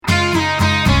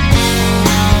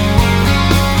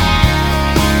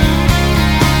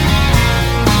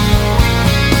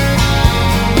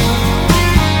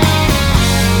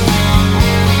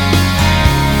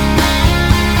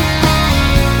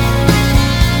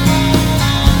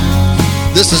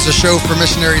This is a show for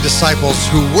missionary disciples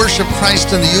who worship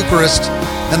Christ in the Eucharist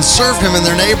and serve Him in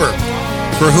their neighbor,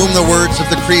 for whom the words of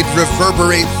the Creed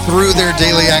reverberate through their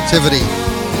daily activity.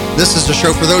 This is a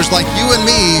show for those like you and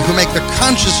me who make the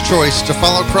conscious choice to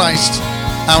follow Christ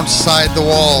outside the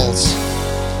walls.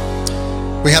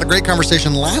 We had a great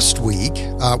conversation last week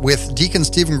with Deacon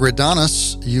Stephen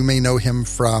Gridanis. You may know him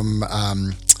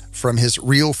from his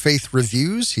Real Faith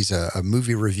Reviews. He's a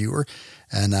movie reviewer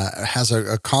and has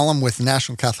a column with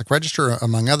National Catholic Register,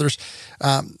 among others.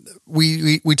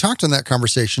 We talked in that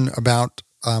conversation about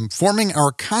forming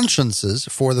our consciences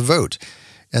for the vote.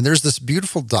 And there's this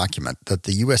beautiful document that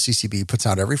the USCCB puts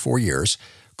out every 4 years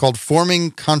called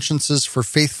Forming Consciences for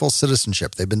Faithful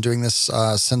Citizenship. They've been doing this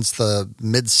since the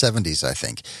mid-'70s, I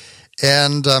think.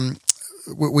 And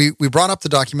we brought up the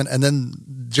document, and then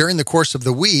during the course of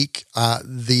the week,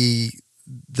 the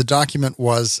document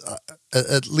was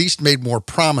at least made more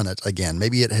prominent again.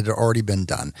 Maybe it had already been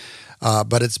done,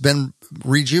 but it's been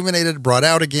rejuvenated, brought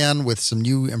out again with some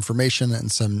new information and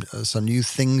some new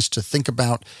things to think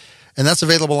about. And that's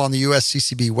available on the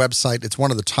USCCB website. It's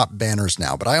one of the top banners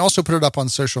now. But I also put it up on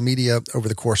social media over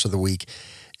the course of the week,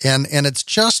 and it's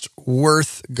just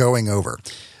worth going over.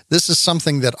 This is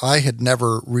something that I had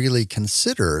never really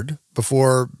considered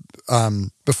before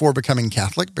becoming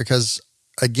Catholic, because,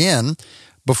 again,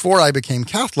 before I became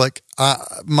Catholic,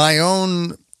 my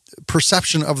own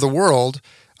perception of the world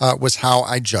was how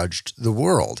I judged the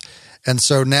world. And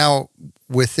so now,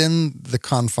 within the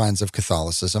confines of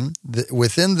Catholicism,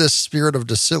 within this spirit of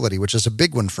docility, which is a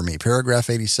big one for me, paragraph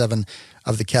 87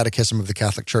 of the Catechism of the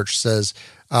Catholic Church says,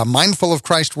 mindful of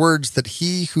Christ's words that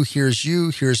he who hears you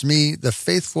hears me, the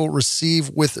faithful receive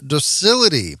with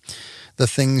docility the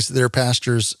things their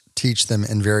pastors teach them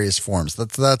in various forms.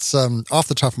 That's off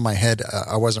the top of my head.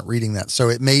 I wasn't reading that, so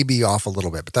it may be off a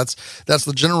little bit, but that's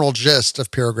the general gist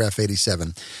of paragraph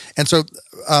 87. And so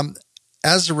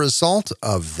as a result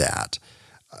of that,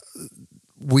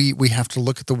 we have to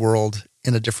look at the world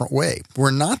in a different way.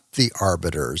 We're not the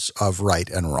arbiters of right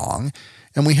and wrong,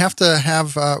 and we have to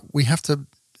have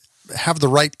the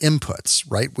right inputs,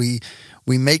 right?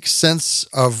 We make sense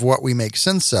of what we make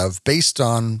sense of based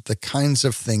on the kinds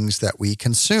of things that we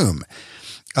consume.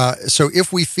 So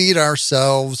if we feed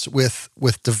ourselves with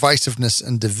divisiveness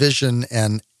and division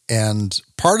and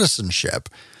partisanship,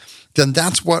 then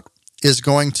that's what is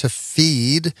going to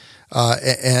feed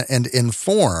and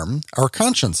inform our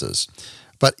consciences.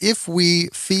 But if we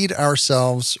feed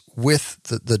ourselves with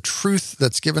the truth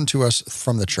that's given to us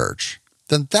from the Church,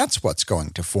 then that's what's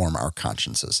going to form our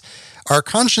consciences. Our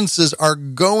consciences are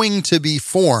going to be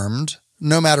formed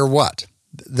no matter what.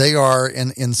 They are,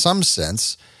 in some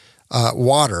sense,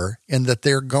 water, in that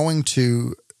they're going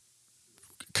to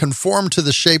conform to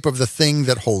the shape of the thing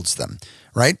that holds them,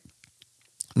 right?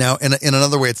 Now, in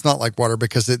another way, it's not like water,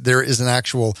 because there is an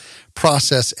actual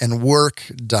process and work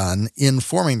done in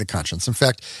forming the conscience. In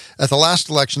fact, at the last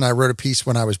election, I wrote a piece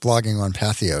when I was blogging on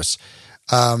Patheos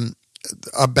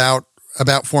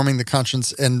about forming the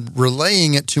conscience and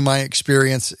relaying it to my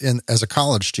experience as a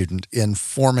college student in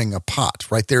forming a pot,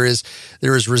 right? There is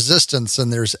resistance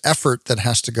and there's effort that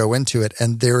has to go into it,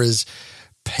 and there is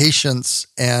patience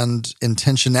and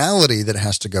intentionality that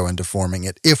has to go into forming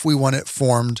it if we want it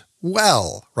formed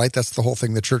well, right? That's the whole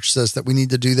thing. The Church says that we need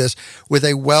to do this with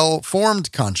a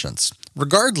well-formed conscience.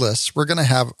 Regardless, we're going to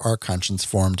have our conscience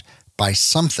formed by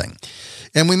something.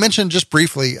 And we mentioned just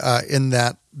briefly in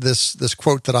that this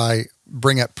quote that I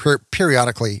bring up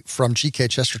periodically from G.K.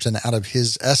 Chesterton out of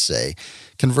his essay,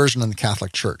 Conversion in the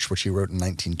Catholic Church, which he wrote in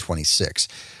 1926.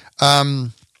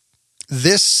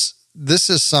 This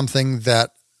is something that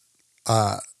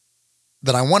I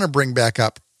want to bring back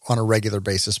up on a regular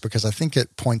basis, because I think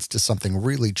it points to something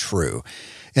really true.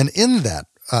 And in that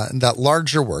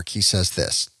larger work, he says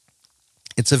this: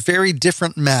 it's a very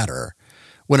different matter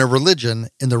when a religion,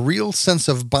 in the real sense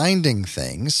of binding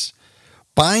things,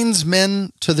 binds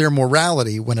men to their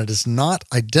morality when it is not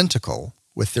identical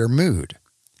with their mood.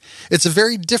 It's a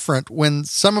very different when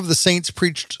some of the saints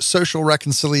preached social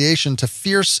reconciliation to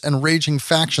fierce and raging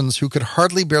factions who could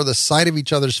hardly bear the sight of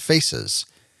each other's faces.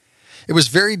 It was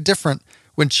very different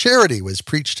when charity was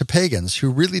preached to pagans who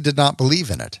really did not believe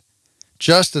in it,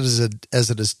 just as it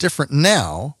is different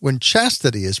now when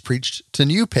chastity is preached to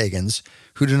new pagans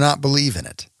who do not believe in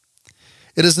it.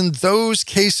 It is in those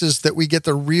cases that we get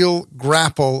the real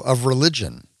grapple of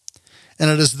religion, and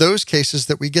it is those cases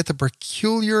that we get the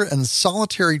peculiar and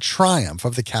solitary triumph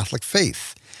of the Catholic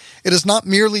faith. It is not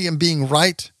merely in being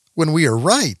right when we are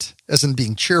right, as in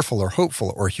being cheerful or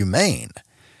hopeful or humane.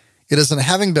 It is in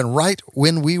having been right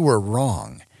when we were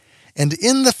wrong, and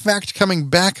in the fact coming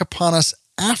back upon us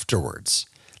afterwards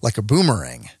like a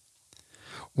boomerang.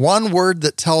 One word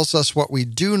that tells us what we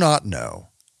do not know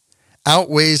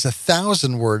outweighs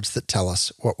 1,000 words that tell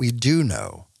us what we do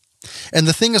know. And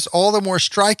the thing is all the more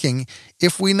striking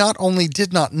if we not only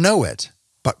did not know it,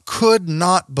 but could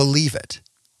not believe it.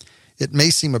 It may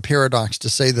seem a paradox to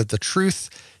say that the truth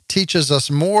teaches us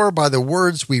more by the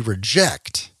words we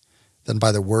reject than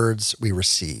by the words we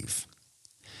receive.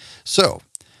 So,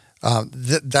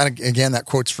 that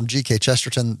quote's from G.K.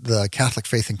 Chesterton, The Catholic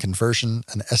Faith and Conversion,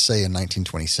 an essay in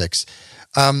 1926.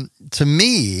 To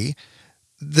me,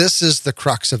 this is the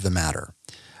crux of the matter.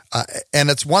 And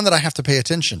it's one that I have to pay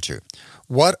attention to.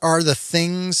 What are the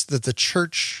things that the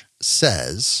church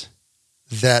says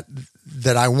that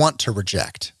I want to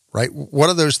reject, right? What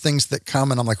are those things that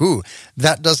come and I'm like, ooh,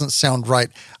 that doesn't sound right.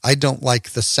 I don't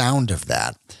like the sound of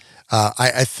that.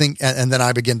 I think, and then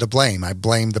I begin to blame. I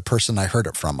blame the person I heard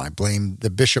it from. I blame the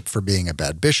bishop for being a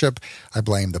bad bishop. I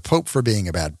blame the pope for being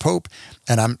a bad pope.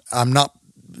 And I'm not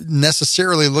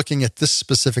necessarily looking at this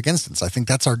specific instance. I think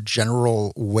that's our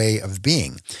general way of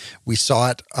being. We saw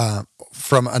it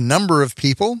from a number of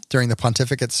people during the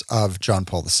pontificates of John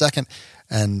Paul II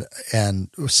and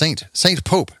Saint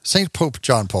Pope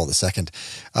John Paul II,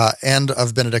 and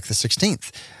of Benedict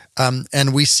XVI.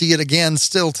 And we see it again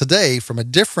still today from a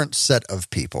different set of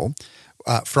people,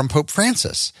 from Pope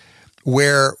Francis,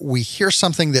 where we hear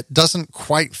something that doesn't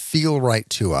quite feel right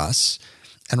to us,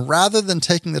 and rather than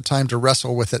taking the time to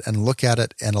wrestle with it and look at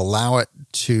it and allow it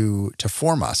to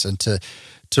form us and to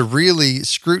really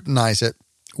scrutinize it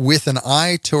with an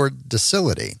eye toward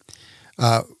docility,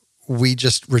 we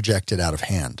just reject it out of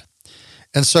hand.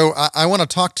 And so I want to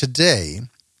talk today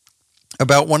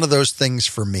about one of those things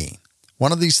for me.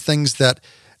 One of these things that,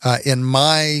 in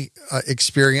my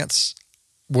experience,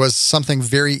 was something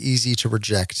very easy to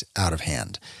reject out of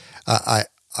hand.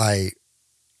 And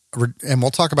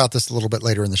we'll talk about this a little bit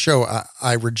later in the show.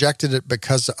 I rejected it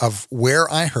because of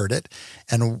where I heard it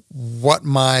and what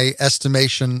my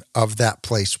estimation of that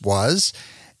place was.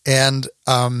 And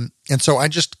so I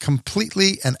just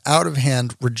completely and out of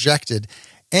hand rejected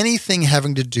anything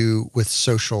having to do with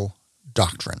social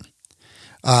doctrine.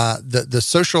 The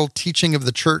social teaching of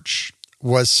the church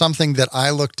was something that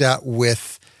I looked at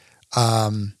with,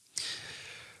 I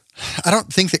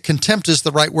don't think that contempt is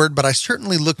the right word, but I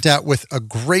certainly looked at with a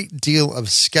great deal of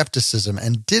skepticism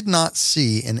and did not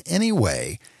see in any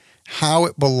way how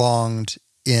it belonged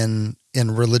in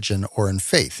religion or in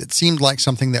faith. It seemed like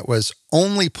something that was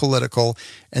only political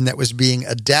and that was being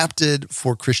adapted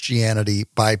for Christianity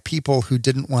by people who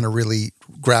didn't want to really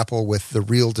grapple with the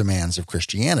real demands of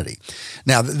Christianity.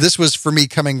 Now, this was for me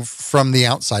coming from the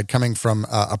outside, coming from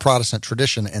a Protestant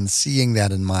tradition and seeing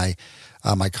that in my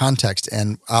context.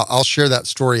 And I'll share that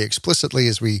story explicitly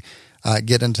as we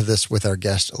get into this with our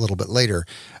guest a little bit later.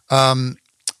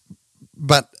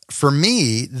 But for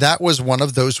me, that was one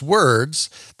of those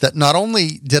words that not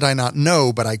only did I not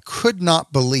know, but I could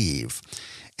not believe.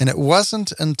 And it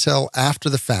wasn't until after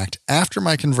the fact, after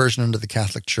my conversion into the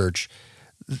Catholic Church,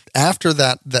 after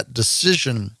that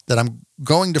decision that I'm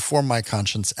going to form my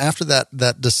conscience, after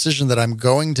that decision that I'm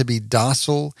going to be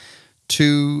docile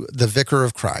to the Vicar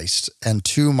of Christ and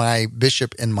to my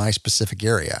bishop in my specific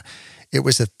area, it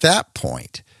was at that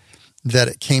point that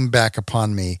it came back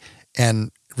upon me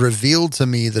and revealed to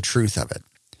me the truth of it.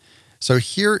 So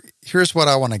here's what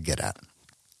I want to get at.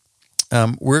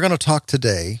 We're going to talk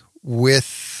today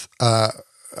with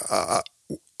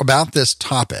about this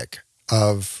topic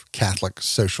of Catholic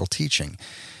social teaching.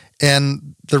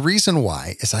 And the reason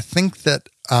why is I think that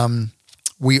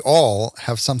we all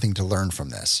have something to learn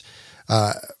from this.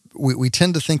 We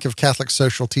tend to think of Catholic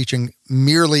social teaching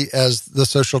merely as the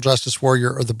social justice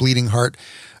warrior or the bleeding heart,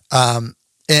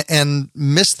 and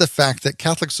miss the fact that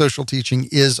Catholic social teaching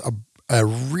is a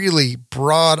really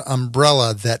broad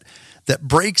umbrella that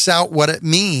breaks out what it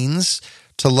means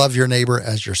to love your neighbor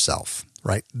as yourself,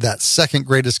 right? That second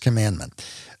greatest commandment.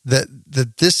 That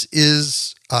this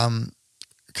is kind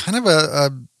of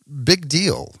a big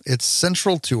deal. It's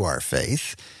central to our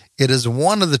faith. It is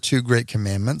one of the two great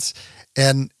commandments,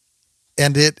 and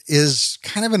it is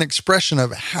kind of an expression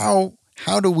of how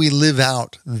do we live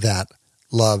out that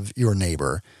love your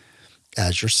neighbor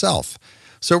as yourself.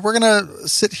 So we're going to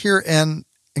sit here and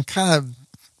kind of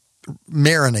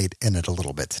marinate in it a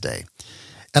little bit today.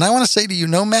 And I want to say to you,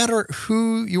 no matter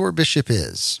who your bishop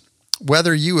is,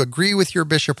 whether you agree with your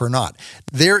bishop or not,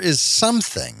 there is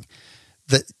something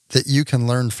that you can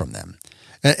learn from them.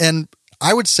 And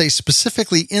I would say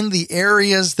specifically in the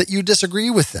areas that you disagree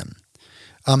with them,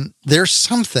 there's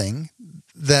something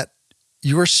that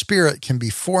your spirit can be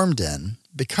formed in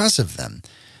because of them.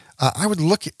 I would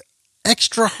look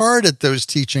extra hard at those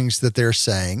teachings that they're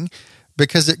saying,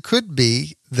 because it could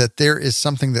be that there is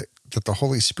something that the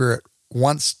Holy Spirit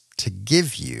wants to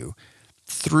give you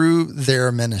through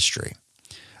their ministry.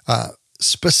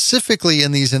 Specifically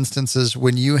in these instances,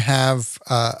 when you have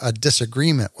a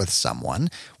disagreement with someone,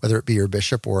 whether it be your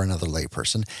bishop or another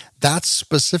layperson, that's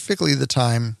specifically the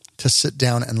time to sit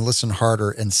down and listen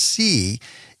harder and see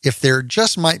if there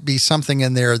just might be something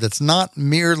in there that's not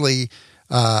merely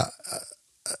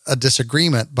a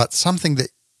disagreement, but something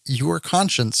that your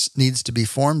conscience needs to be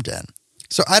formed in.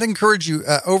 So I'd encourage you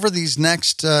over these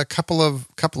next couple of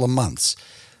months,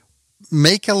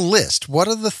 make a list. What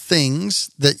are the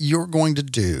things that you're going to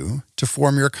do to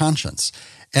form your conscience?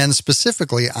 And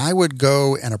specifically, I would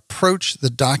go and approach the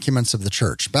documents of the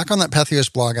church. Back on that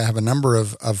Patheos blog, I have a number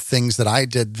of things that I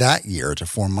did that year to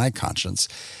form my conscience.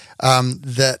 And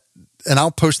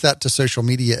I'll post that to social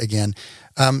media again.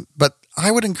 But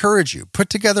I would encourage you, put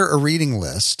together a reading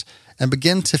list and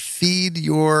begin to feed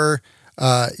your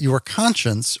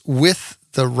conscience with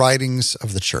the writings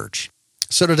of the church.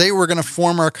 So today we're going to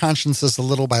form our consciences a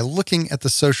little by looking at the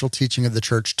social teaching of the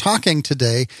church, talking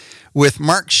today with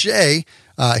Mark Shea.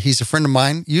 He's a friend of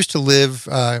mine, used to live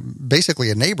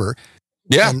basically a neighbor.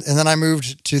 Yeah. And then I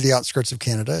moved to the outskirts of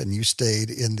Canada, and you stayed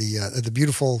in the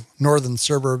beautiful northern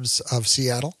suburbs of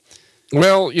Seattle.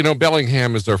 Well,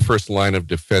 Bellingham is our first line of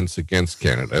defense against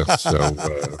Canada, so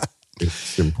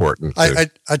it's important.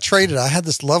 I traded. I had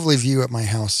this lovely view at my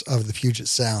house of the Puget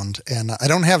Sound, and I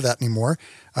don't have that anymore.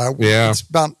 It's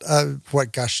about,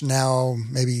 now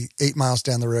maybe 8 miles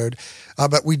down the road.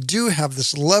 But we do have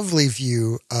this lovely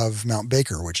view of Mount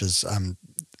Baker, which is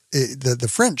the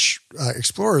French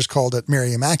explorers called it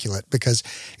Mary Immaculate because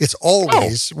it's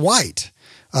always white.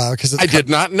 Because I did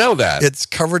not know that. It's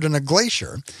covered in a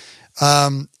glacier.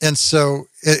 And so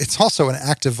it's also an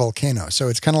active volcano. So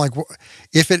it's kind of like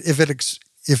if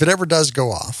it ever does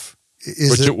go off,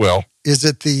 it will. Is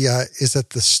it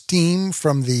the steam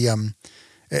from the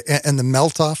and the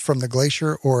melt off from the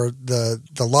glacier, or the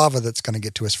lava that's going to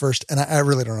get to us first? And I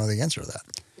really don't know the answer to that.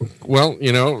 Well,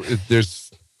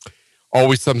 there's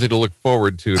always something to look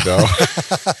forward to, though.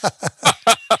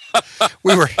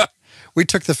 We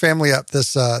took the family up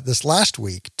this last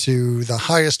week to the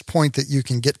highest point that you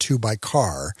can get to by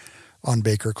car on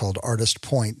Baker called Artist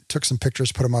Point. Took some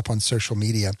pictures, put them up on social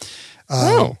media.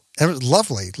 And it was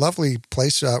lovely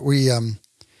place. Were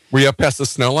you up past the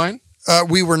snow line?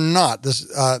 We were not.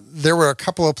 There were a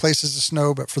couple of places of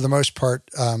snow, but for the most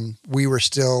part, we were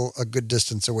still a good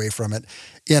distance away from it.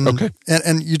 Okay.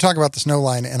 And you talk about the snow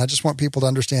line, and I just want people to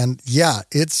understand,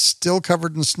 it's still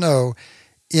covered in snow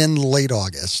in late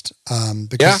August,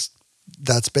 because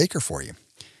that's Baker for you.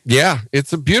 Yeah,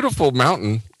 it's a beautiful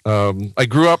mountain. I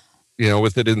grew up,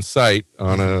 with it in sight.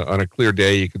 On a clear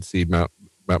day, you could see Mount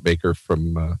Baker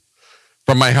from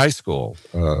my high school.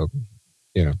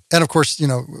 And of course,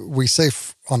 we say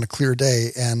on a clear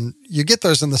day, and you get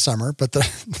those in the summer, but the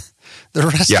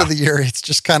rest of the year, it's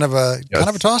just kind of a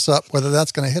toss up whether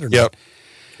that's going to hit or not.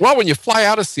 Well, when you fly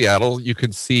out of Seattle, you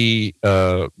can see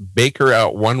Baker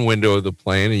out one window of the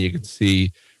plane, and you can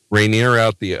see Rainier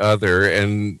out the other.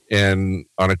 And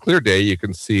on a clear day, you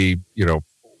can see,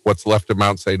 what's left of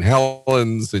Mount St.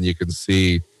 Helens, and you can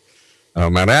see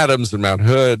Mount Adams and Mount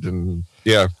Hood. And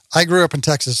I grew up in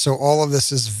Texas, so all of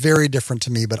this is very different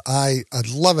to me, but I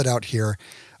love it out here.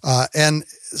 And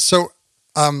so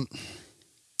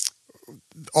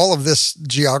all of this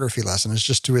geography lesson is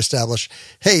just to establish,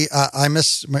 hey, I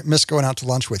miss going out to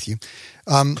lunch with you.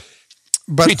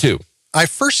 But me too. I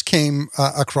first came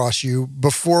across you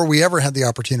before we ever had the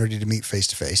opportunity to meet face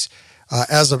to face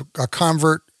as a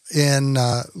convert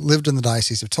lived in the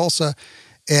Diocese of Tulsa.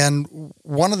 And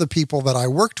one of the people that I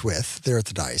worked with there at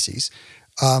the diocese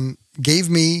gave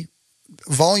me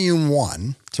volume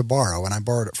 1 to borrow, and I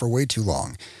borrowed it for way too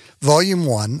long. Volume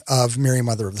 1 of Mary,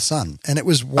 Mother of the Sun. And it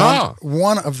was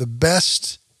one of the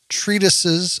best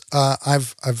treatises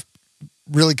I've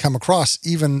really come across,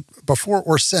 even before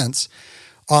or since,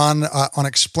 on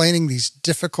explaining these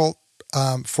difficult,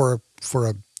 for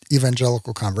a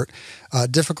evangelical convert,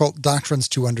 difficult doctrines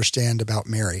to understand about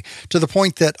Mary, to the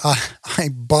point that I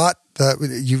bought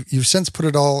you've since put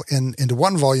it all into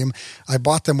one volume. I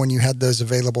bought them when you had those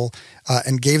available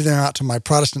and gave them out to my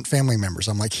Protestant family members.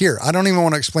 I'm like, here, I don't even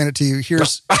want to explain it to you.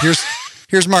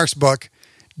 Here's Mark's book.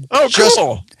 Oh,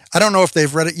 cool. I don't know if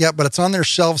they've read it yet, but it's on their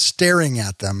shelves staring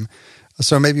at them.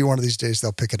 So maybe one of these days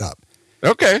they'll pick it up.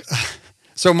 Okay.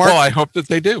 So Mark, I hope that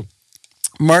they do.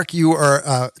 Mark, you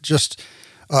are just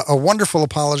a wonderful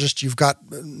apologist. You've got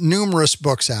numerous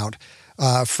books out.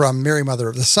 from Mary, Mother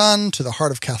of the Son, to the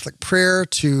Heart of Catholic Prayer,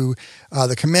 to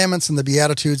the Commandments and the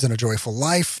Beatitudes and A Joyful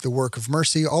Life, the Work of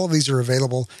Mercy. All of these are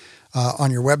available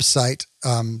on your website.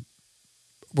 On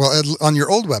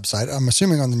your old website. I'm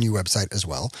assuming on the new website as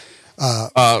well.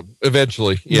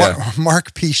 Eventually, yeah.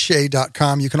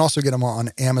 markpshea.com. You can also get them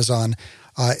on Amazon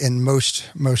in most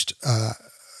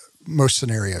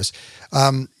scenarios.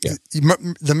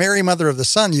 The Mary, Mother of the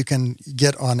Son you can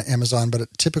get on Amazon, but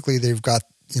typically they've got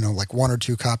like 1 or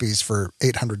 2 copies for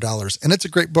 $800, and it's a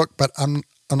great book. But I'm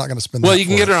not going to spend. Well, you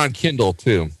can get it on Kindle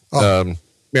too. Oh.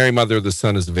 Mary, Mother of the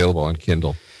Son is available on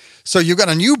Kindle. So you've got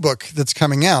a new book that's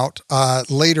coming out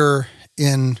later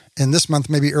in this month,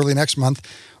 maybe early next month.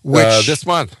 This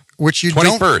month, which you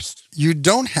 21st. You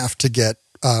don't have to get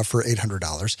for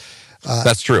 $800.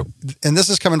 That's true. And this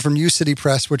is coming from U City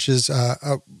Press, which is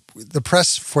the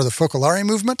press for the Focolare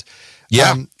movement.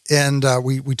 Yeah.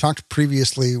 We talked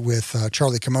previously with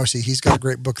Charlie Camosi. He's got a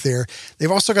great book there.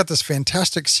 They've also got this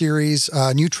fantastic series,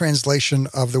 new translation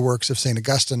of the works of St.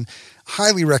 Augustine.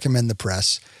 Highly recommend the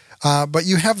press. But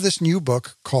you have this new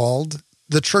book called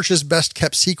The Church's Best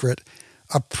Kept Secret,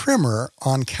 a primer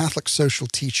on Catholic social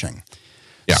teaching.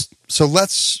 Yeah. So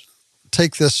let's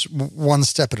take this one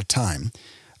step at a time.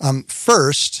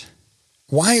 First,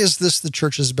 why is this the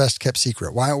Church's best kept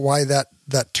secret? Why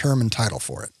that term and title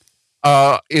for it?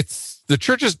 It's the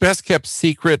Church's best kept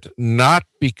secret, not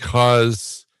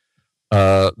because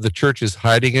the Church is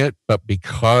hiding it, but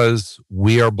because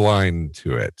we are blind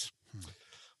to it.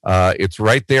 It's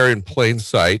right there in plain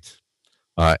sight.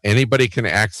 Anybody can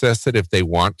access it if they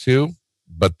want to,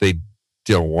 but they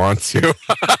don't want to.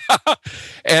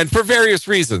 And for various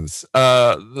reasons.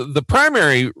 The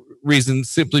primary reason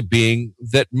simply being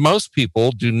that most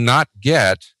people do not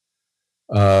get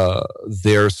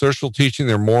their social teaching,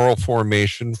 their moral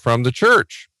formation from the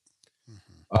Church.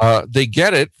 They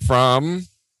get it from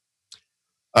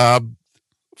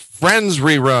Friends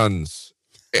reruns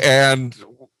and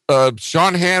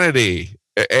Sean Hannity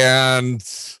and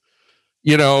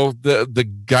the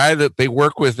guy that they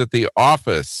work with at the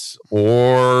office,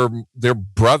 or their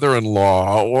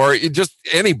brother-in-law, or just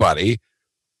anybody,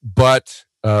 but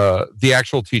the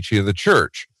actual teaching of the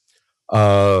Church.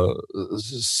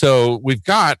 So we've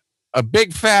got a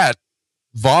big fat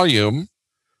volume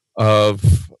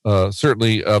of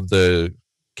certainly of the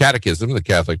Catechism of the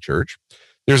Catholic Church.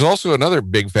 There's also another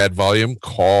big fat volume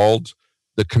called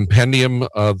the Compendium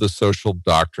of the Social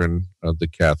Doctrine of the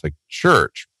Catholic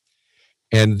Church.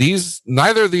 And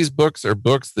neither of these books are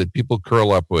books that people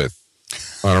curl up with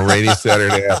on a rainy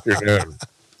Saturday afternoon.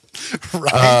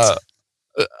 Right.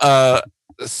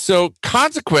 So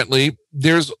consequently,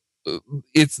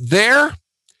 it's there,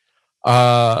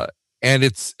 and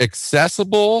it's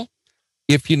accessible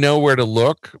if you know where to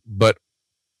look, but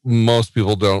most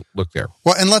people don't look there.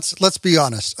 Well, and let's be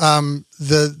honest.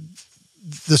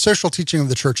 The social teaching of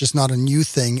the Church is not a new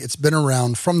thing. It's been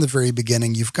around from the very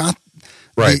beginning. You've got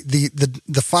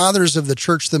the fathers of the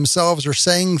Church themselves are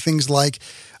saying things like,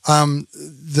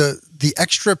 the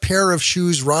extra pair of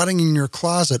shoes rotting in your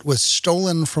closet was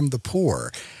stolen from the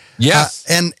poor. Yes.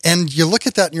 And you look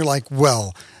at that and you're like,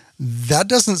 well, that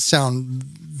doesn't sound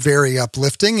very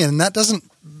uplifting, and that doesn't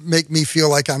make me feel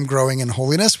like I'm growing in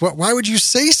holiness. Why would you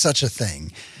say such a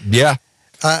thing? Yeah.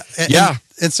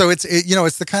 And so it's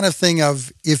the kind of thing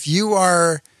of, if you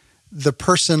are the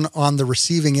person on the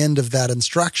receiving end of that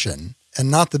instruction and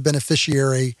not the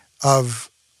beneficiary of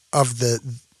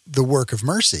the work of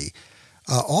mercy,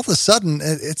 all of a sudden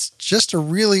it's just a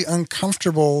really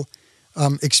uncomfortable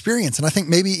experience. And I think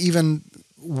maybe even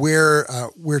where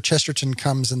Chesterton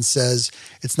comes and says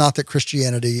it's not that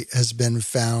Christianity has been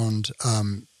found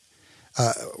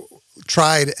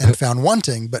tried and found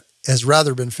wanting, but has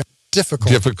rather been found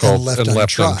difficult and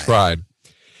left untried.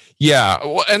 Yeah,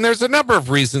 well, and there's a number of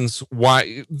reasons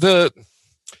why. The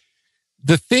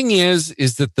thing is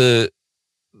that the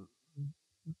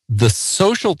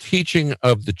social teaching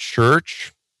of the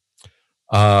Church,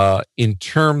 in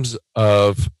terms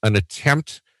of an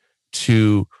attempt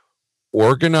to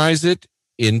organize it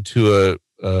into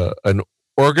an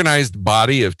organized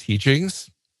body of teachings,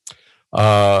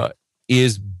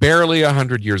 is barely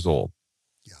 100 years old.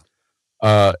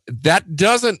 That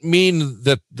doesn't mean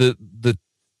that the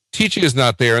teaching is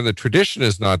not there and the tradition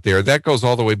is not there. That goes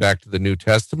all the way back to the New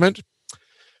Testament.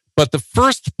 But the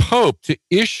first pope to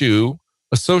issue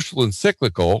a social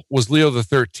encyclical was Leo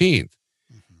XIII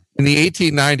in the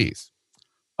 1890s.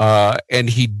 And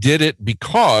he did it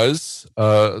because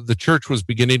the Church was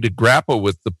beginning to grapple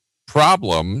with the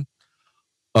problem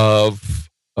of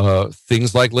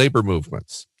things like labor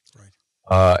movements.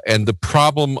 And the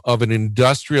problem of an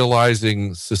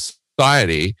industrializing society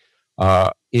society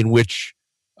in which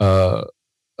the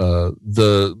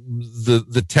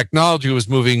technology was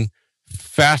moving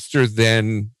faster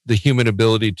than the human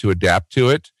ability to adapt to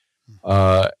it,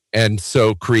 and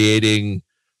so creating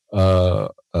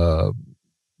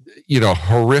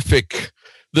horrific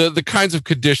the kinds of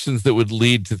conditions that would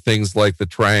lead to things like the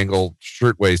Triangle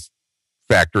Shirtwaist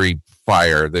Factory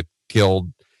fire that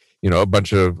killed a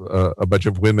bunch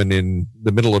of women in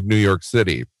the middle of New York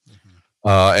City.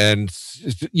 And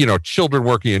children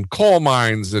working in coal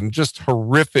mines and just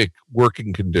horrific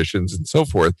working conditions and so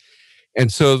forth.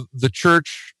 And so the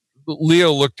church,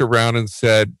 Leo looked around and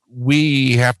said,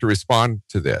 we have to respond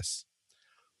to this.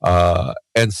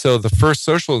 And so the first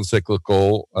social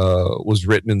encyclical was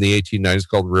written in the 1890s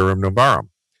called Rerum Novarum.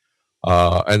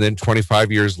 And then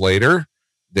 25 years later,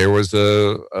 there was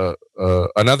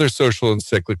another social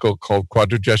encyclical called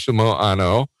Quadragesimo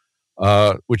Anno,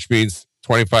 which means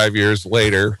 25 years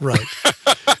later. Right.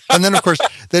 And then, of course,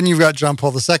 then you've got John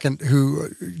Paul II, who,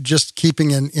 just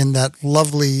keeping in that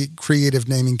lovely creative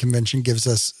naming convention, gives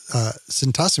us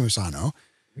Centesimus Anno.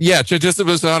 Yeah,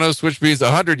 Centesimus Annus, which means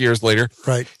 100 years later.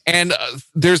 Right. And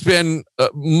there's been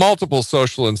multiple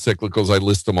social encyclicals. I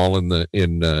list them all in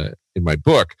my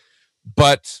book.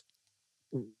 But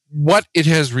what it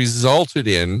has resulted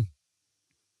in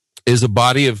is a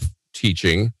body of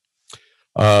teaching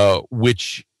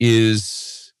which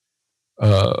is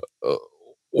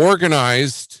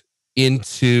organized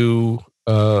into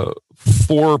what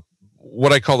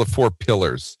I call the 4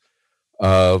 pillars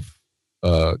of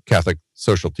Catholic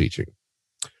social teaching.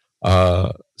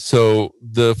 So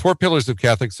the 4 pillars of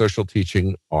Catholic social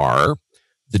teaching are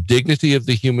the dignity of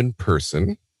the human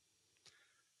person,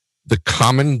 the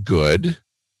common good,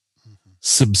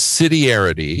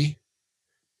 subsidiarity,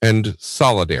 and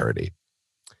solidarity.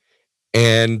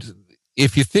 And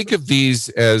if you think of these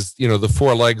as, the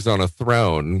 4 legs on a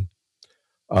throne,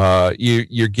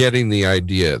 you're getting the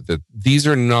idea that these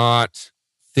are not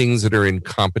things that are in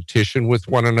competition with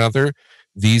one another.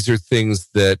 These are things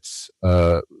that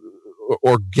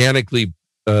organically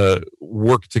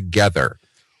work together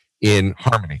in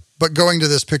harmony. But going to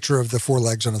this picture of the 4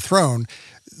 legs on a throne,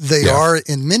 they are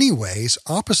in many ways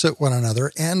opposite one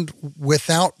another, and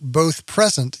without both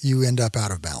present, you end up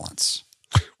out of balance.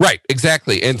 Right,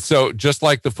 exactly. And so just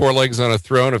like the 4 legs on a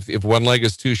throne, if one leg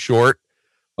is too short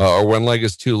or one leg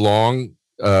is too long,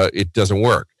 it doesn't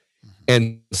work.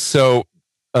 And so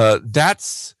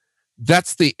that's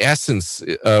the essence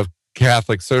of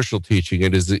Catholic social teaching.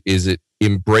 It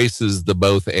embraces the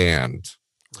both and.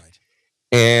 Right.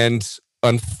 And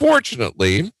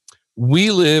unfortunately,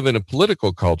 we live in a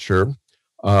political culture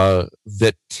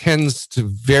that tends to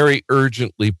very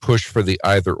urgently push for the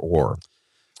either or.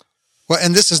 Well,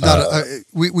 and this is not,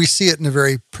 we see it in a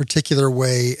very particular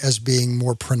way as being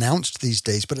more pronounced these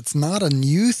days, but it's not a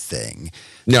new thing.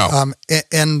 No.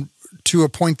 And to a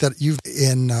point that you've,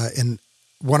 in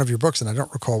one of your books, and I don't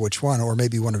recall which one, or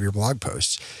maybe one of your blog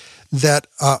posts, that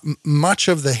much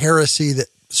of the heresy that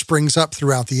springs up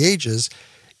throughout the ages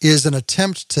is an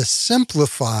attempt to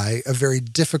simplify a very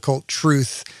difficult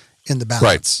truth in the balance.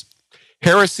 Right.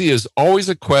 Heresy is always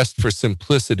a quest for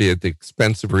simplicity at the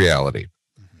expense of reality.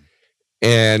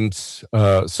 And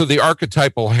so the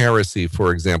archetypal heresy,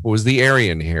 for example, was the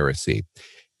Arian heresy.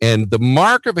 And the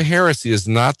mark of a heresy is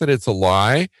not that it's a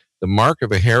lie. The mark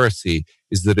of a heresy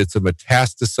is that it's a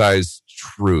metastasized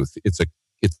truth. It's a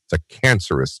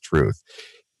cancerous truth.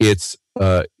 It's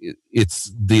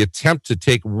the attempt to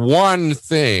take one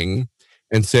thing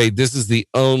and say, this is the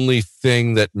only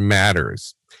thing that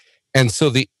matters. And so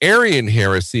the Arian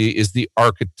heresy is the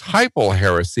archetypal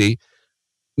heresy,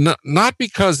 not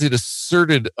because it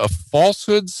asserted a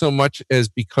falsehood so much as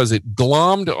because it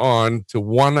glommed on to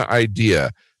one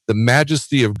idea, the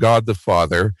majesty of God the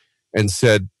Father, and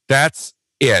said, that's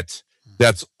it.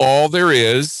 That's all there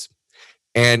is.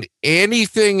 And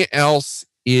anything else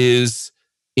is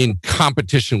in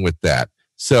competition with that.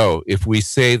 So if we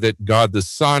say that God the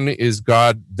Son is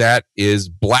God, that is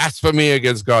blasphemy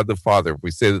against God the Father. If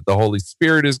we say that the Holy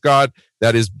Spirit is God,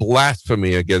 that is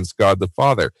blasphemy against God the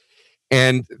Father.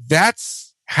 And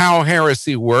that's how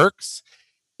heresy works,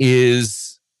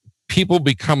 is people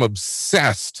become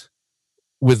obsessed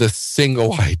with a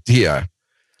single idea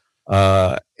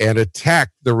and attack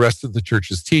the rest of the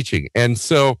church's teaching. And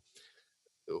so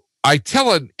I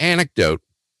tell an anecdote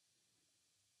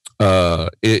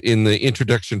in the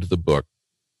introduction to the book.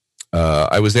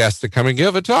 I was asked to come and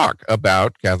give a talk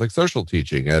about Catholic social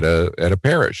teaching at a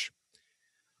parish.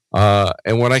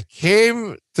 And when I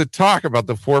came to talk about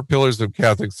the 4 pillars of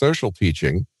Catholic social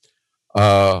teaching,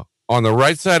 on the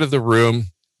right side of the room,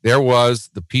 there was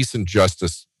the peace and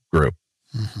justice group.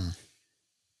 Mm-hmm.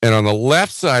 And on the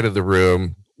left side of the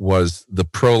room was the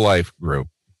pro-life group.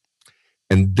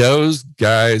 And those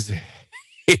guys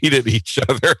hated each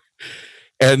other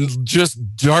and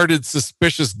just darted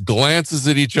suspicious glances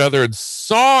at each other and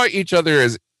saw each other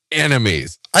as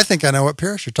enemies. I think I know what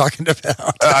parish you're talking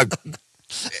about.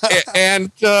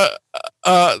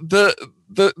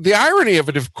 The irony of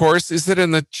it, of course, is that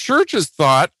in the church's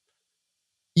thought,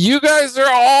 you guys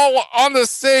are all on the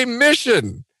same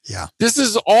mission. Yeah. This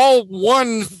is all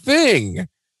one thing.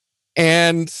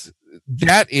 And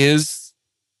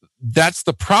that's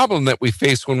the problem that we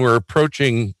face when we're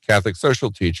approaching Catholic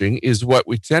social teaching, is what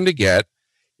we tend to get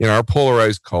in our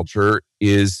polarized culture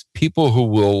is people who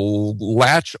will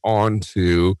latch on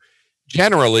to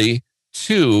generally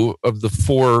two of the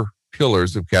four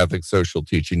pillars of Catholic social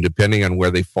teaching, depending on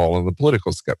where they fall on the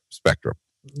political spectrum.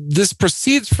 This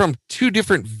proceeds from two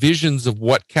different visions of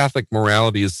what Catholic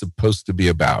morality is supposed to be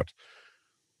about.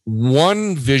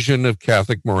 One vision of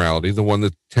Catholic morality, the one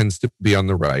that tends to be on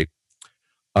the right,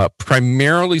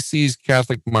 primarily sees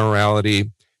Catholic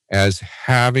morality as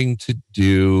having to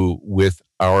do with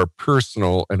our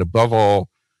personal and, above all,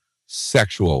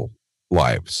 sexual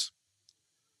lives.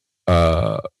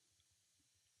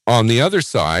 On the other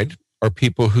side are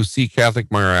people who see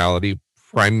Catholic morality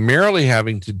primarily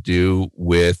having to do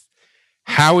with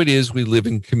how it is we live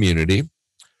in community,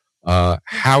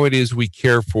 how it is we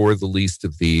care for the least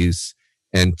of these,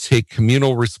 and take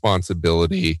communal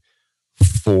responsibility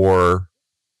for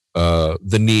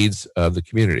the needs of the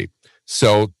community.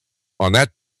 So on that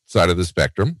side of the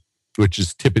spectrum, which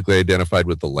is typically identified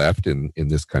with the left in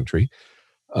this country,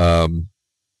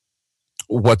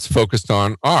 what's focused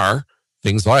on are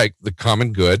things like the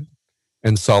common good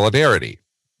and solidarity,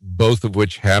 both of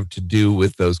which have to do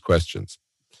with those questions.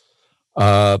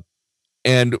 And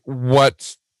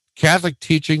what Catholic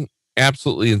teaching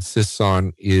absolutely insists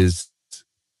on is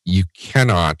you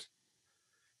cannot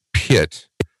pit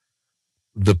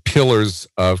the pillars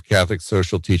of Catholic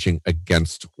social teaching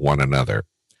against one another.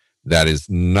 That is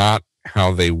not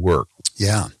how they work.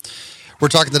 Yeah. We're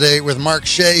talking today with Mark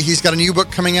Shea. He's got a new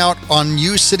book coming out on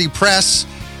New City Press.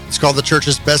 It's called The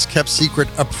Church's Best Kept Secret,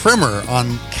 a primer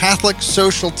on Catholic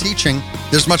social teaching.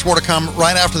 There's much more to come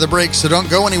right after the break, so don't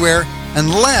go anywhere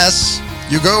unless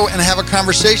you go and have a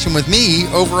conversation with me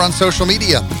over on social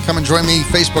media. Come and join me,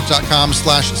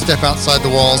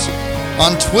 facebook.com/stepoutside-the-walls.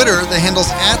 On Twitter, the handle's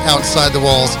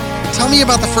 @OutsideTheWalls. Tell me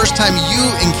about the first time you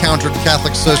encountered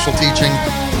Catholic social teaching.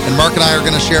 And Mark and I are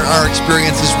going to share our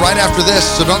experiences right after this,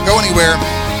 so don't go anywhere.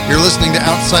 You're listening to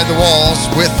Outside the Walls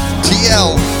with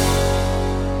TL.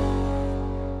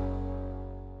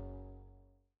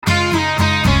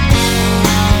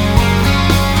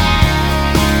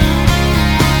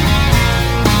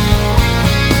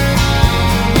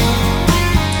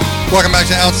 Welcome back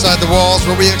to Outside the Walls,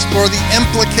 where we explore the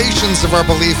implications of our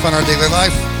belief on our daily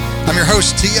life. I'm your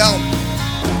host, TL.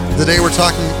 Today we're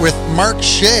talking with Mark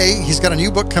Shea. He's got a new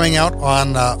book coming out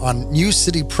on New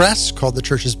City Press called The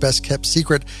Church's Best Kept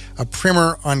Secret, a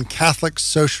primer on Catholic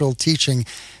social teaching.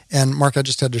 And Mark, I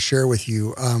just had to share with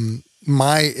you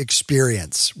my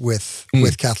experience with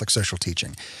Catholic social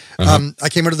teaching. I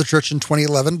came into the church in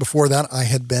 2011. Before that, I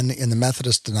had been in the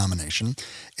Methodist denomination.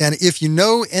 And if you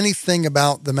know anything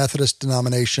about the Methodist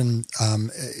denomination,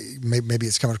 maybe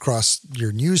it's come across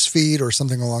your news feed or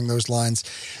something along those lines,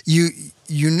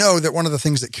 you know that one of the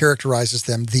things that characterizes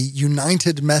them, the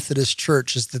United Methodist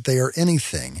Church, is that they are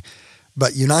anything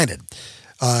but united.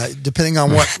 Depending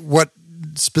on what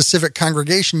specific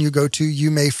congregation you go to,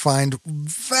 you may find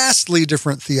vastly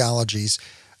different theologies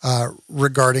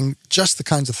regarding just the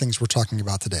kinds of things we're talking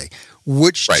about today.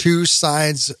 Which two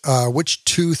sides, which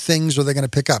two things are they going to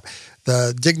pick up?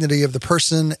 The dignity of the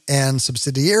person and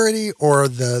subsidiarity, or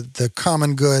the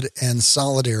common good and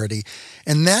solidarity?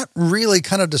 And that really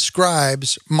kind of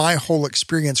describes my whole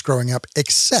experience growing up,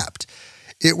 except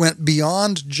it went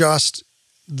beyond just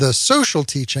the social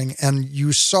teaching, and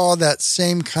you saw that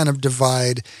same kind of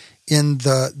divide in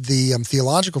the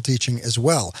theological teaching as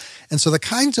well. And so the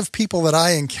kinds of people that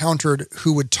I encountered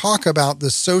who would talk about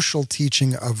the social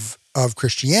teaching of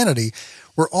Christianity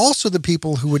were also the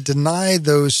people who would deny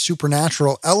those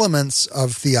supernatural elements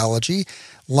of theology,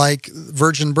 like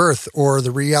virgin birth or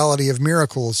the reality of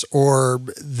miracles or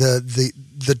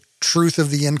the truth of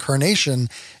the incarnation,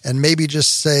 and maybe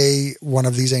just say one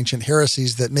of these ancient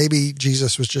heresies that maybe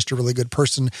Jesus was just a really good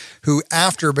person who,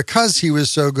 because he was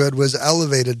so good, was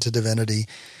elevated to divinity.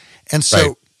 And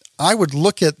so I would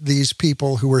look at these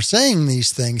people who were saying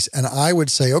these things, and I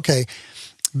would say, okay,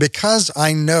 because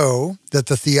I know that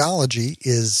the theology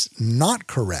is not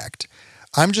correct,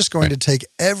 I'm just going to take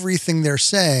everything they're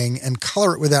saying and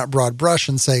color it with that broad brush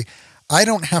and say, I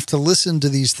don't have to listen to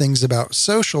these things about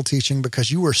social teaching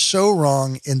because you were so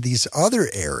wrong in these other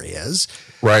areas,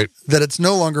 right, that it's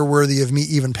no longer worthy of me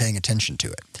even paying attention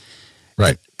to it.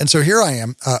 Right. And so here I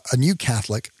am, a new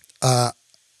Catholic.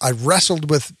 I wrestled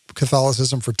with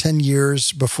Catholicism for 10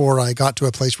 years before I got to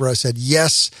a place where I said,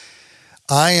 yes,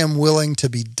 I am willing to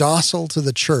be docile to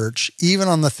the church, even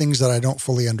on the things that I don't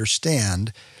fully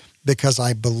understand, because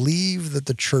I believe that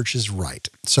the church is right.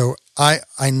 So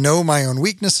I know my own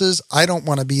weaknesses. I don't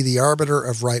want to be the arbiter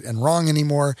of right and wrong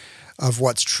anymore, of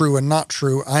what's true and not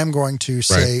true. I'm going to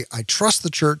say, I trust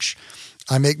the church.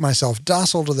 I make myself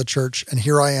docile to the church. And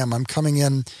here I am. I'm coming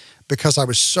in because I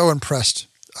was so impressed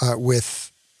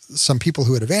with some people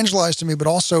who had evangelized to me, but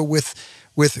also with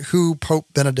who Pope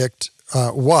Benedict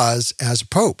was as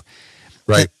Pope.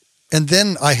 Right. And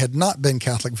then I had not been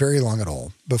Catholic very long at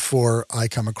all before I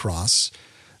come across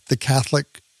the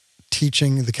Catholic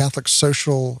teaching, the Catholic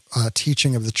social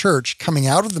teaching of the church coming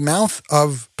out of the mouth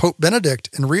of Pope Benedict,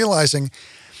 and realizing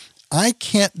I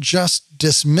can't just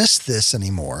dismiss this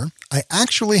anymore. I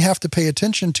actually have to pay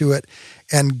attention to it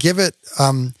and give it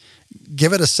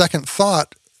a second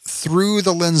thought through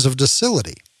the lens of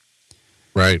docility.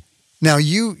 Right. Now,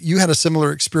 you had a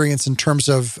similar experience in terms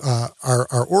of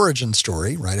our origin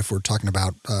story, right? If we're talking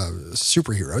about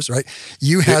superheroes, right?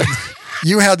 You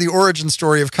had the origin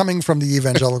story of coming from the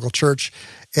evangelical church,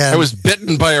 and I was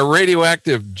bitten by a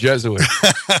radioactive Jesuit.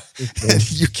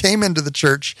 And you came into the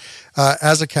church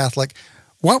as a Catholic.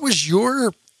 What was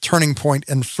your turning point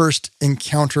and first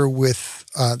encounter with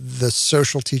the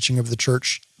social teaching of the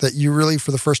church that you really, for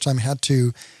the first time, had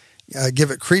to give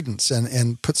it credence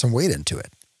and put some weight into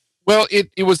it? Well,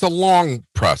 it was a long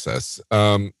process,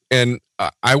 and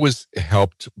I was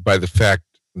helped by the fact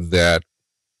that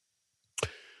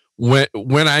when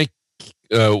I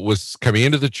was coming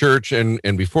into the church, and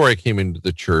before I came into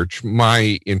the church,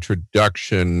 my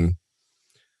introduction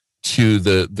to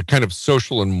the kind of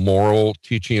social and moral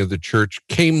teaching of the church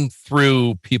came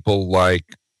through people like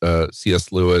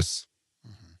C.S. Lewis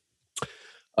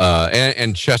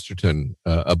and Chesterton,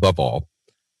 above all,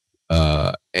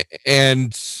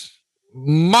 and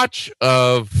much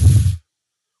of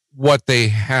what they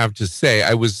have to say,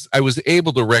 I was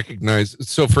able to recognize.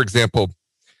 So, for example,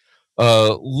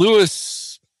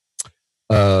 Lewis,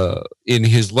 in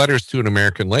his letters to an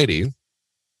American lady,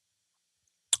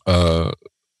 one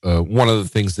of the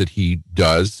things that he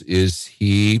does is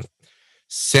he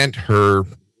sent her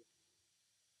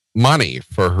money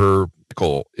for her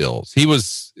medical ills. He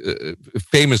was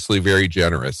famously very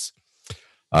generous,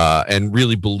 and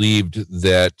really believed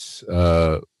that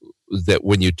that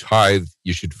when you tithe,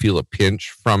 you should feel a pinch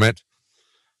from it.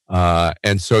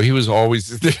 And so he was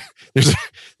always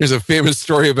there's a famous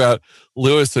story about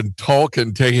Lewis and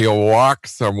Tolkien taking a walk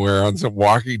somewhere on some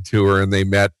walking tour, and they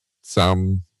met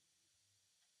some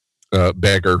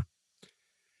beggar.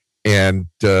 And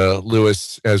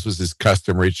Lewis, as was his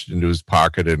custom, reached into his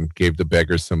pocket and gave the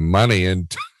beggar some money.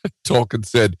 And Tolkien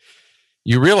said,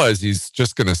 "You realize he's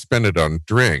just going to spend it on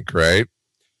drink, right?"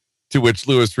 To which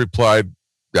Lewis replied,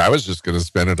 "I was just going to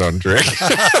spend it on drink."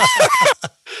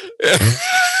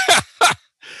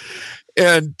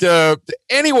 And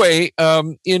anyway,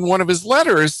 in one of his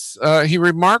letters, he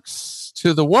remarks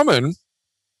to the woman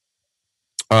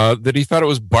that he thought it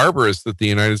was barbarous that the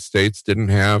United States didn't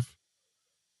have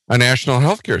a national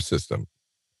healthcare system.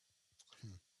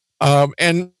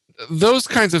 And those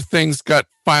kinds of things got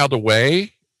filed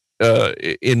away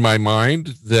in my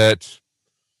mind, that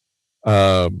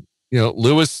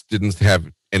Lewis didn't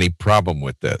have any problem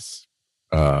with this.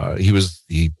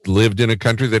 He lived in a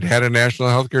country that had a national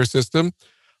healthcare system.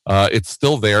 It's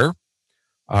still there,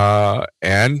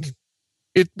 and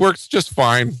it works just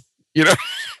fine,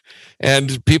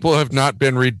 and people have not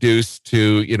been reduced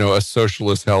to, a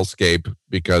socialist hellscape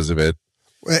because of it.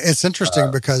 It's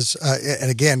interesting because, and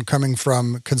again, coming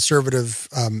from conservative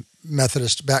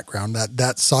Methodist background,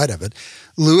 that side of it,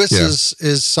 Lewis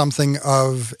is something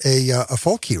of a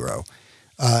folk hero.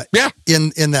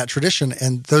 In that tradition,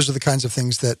 and those are the kinds of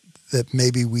things that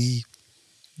maybe we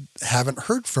haven't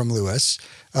heard from Lewis,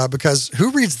 because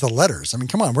who reads the letters? I mean,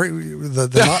 come on,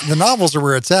 the novels are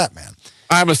where it's at, man.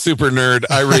 I'm a super nerd.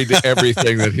 I read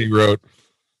everything that he wrote,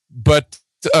 but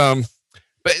so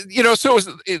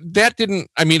that didn't.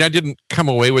 I mean, I didn't come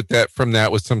away with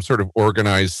some sort of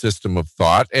organized system of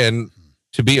thought. And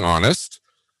to be honest,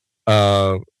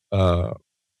 I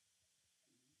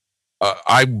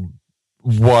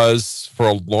was for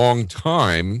a long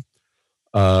time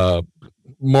more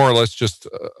or less just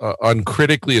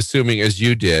uncritically assuming, as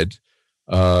you did,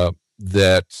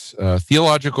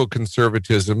 theological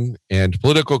conservatism and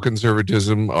political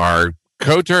conservatism are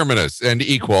coterminous and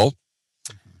equal,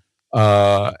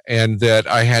 and that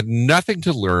I had nothing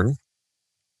to learn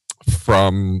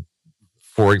from,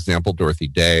 for example, Dorothy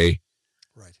Day,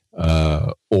 right,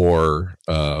 or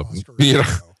you know,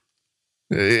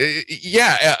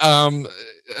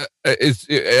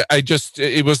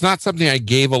 it was not something I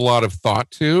gave a lot of thought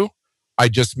to. I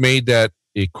just made that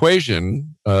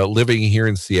equation living here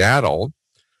in Seattle,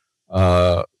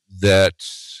 that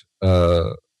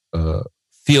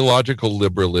theological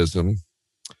liberalism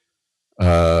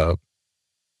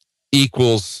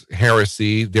equals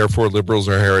heresy, therefore liberals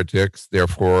are heretics,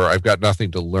 therefore I've got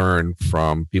nothing to learn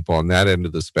from people on that end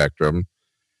of the spectrum.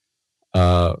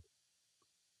 But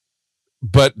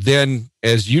then,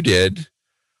 as you did,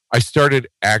 I started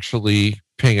actually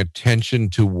paying attention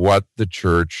to what the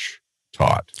church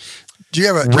taught. Do you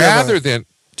have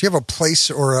a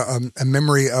place or a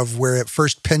memory of where it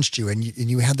first pinched you, and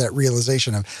you had that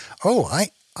realization of, oh,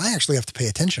 I actually have to pay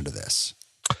attention to this?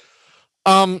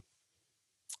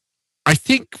 I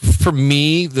think for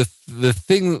me,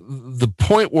 the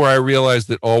point where I realized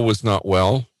that all was not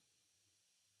well,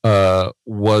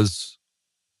 was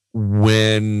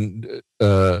when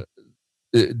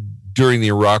during the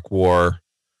Iraq War,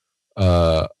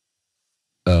 it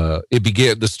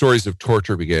began. The stories of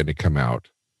torture began to come out,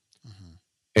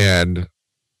 and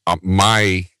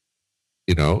my,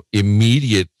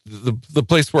 immediate the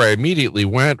place where I immediately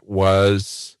went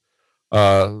was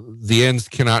the ends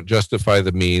cannot justify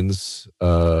the means,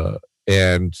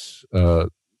 and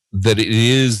that it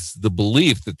is the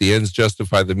belief that the ends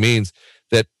justify the means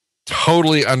that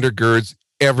totally undergirds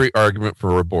every argument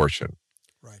for abortion.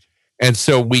 Right. And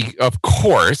so we, of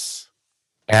course,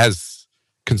 as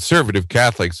conservative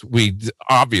Catholics, we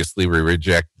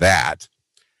reject that.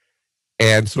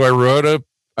 And so I wrote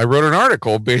an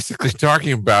article basically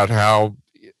talking about how,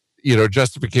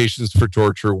 justifications for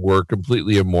torture were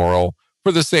completely immoral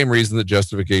for the same reason that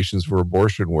justifications for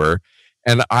abortion were.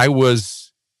 And I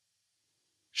was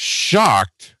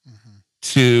shocked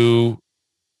to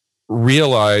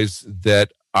realize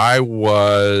that I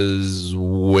was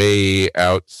way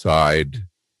outside.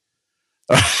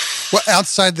 Well,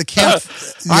 outside the camp.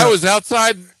 I was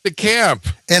outside the camp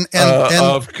and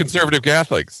of conservative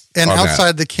Catholics. And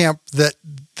outside the camp that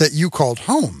you called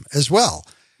home as well.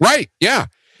 Right, yeah.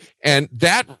 And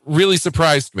that really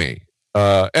surprised me.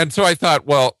 And so I thought,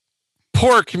 well,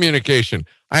 poor communication.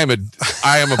 I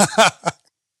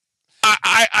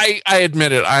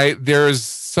admit it. There's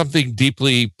something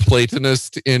deeply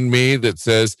Platonist in me that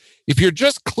says, if you're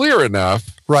just clear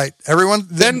enough, right, everyone,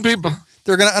 then people,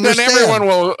 they're going to understand. Then everyone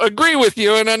will agree with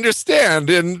you and understand,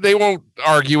 and they won't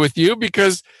argue with you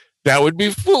because that would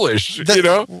be foolish. They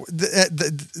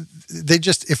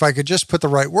just, if I could just put the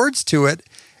right words to it,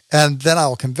 and then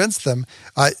I'll convince them.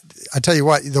 I tell you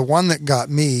what, the one that got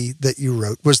me that you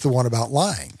wrote was the one about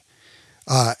lying.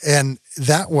 And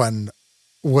that one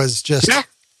was just,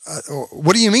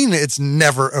 what do you mean it's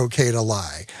never okay to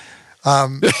lie? I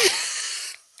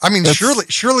mean,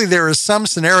 surely there is some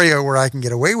scenario where I can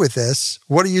get away with this.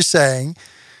 What are you saying,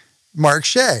 Mark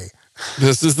Shea?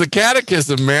 This is the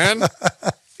catechism, man.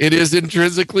 It is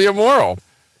intrinsically immoral.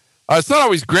 It's not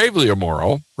always gravely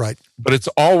immoral, right? But it's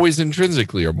always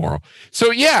intrinsically immoral.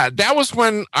 So yeah, that was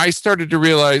when I started to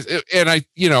realize, and at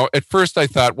first I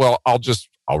thought, well, I'll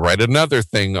write another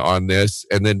thing on this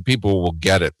and then people will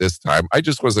get it this time. I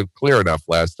just wasn't clear enough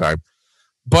last time.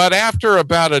 But after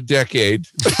about a decade,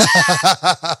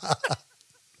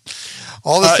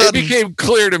 all of a sudden it became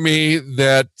clear to me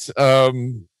that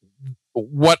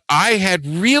what I had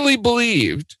really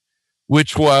believed,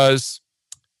 which was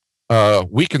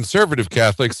we conservative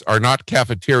Catholics are not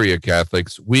cafeteria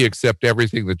Catholics. We accept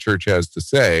everything the church has to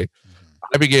say.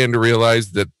 I began to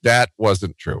realize that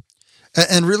wasn't true.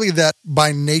 And really that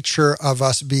by nature of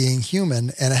us being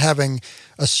human and having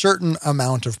a certain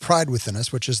amount of pride within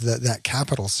us, which is that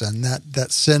capital sin,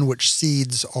 that sin which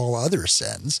seeds all other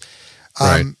sins,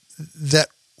 right. That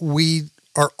we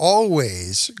are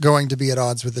always going to be at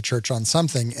odds with the church on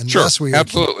something unless we are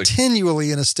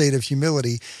continually in a state of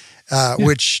humility,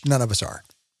 which none of us are.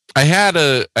 I had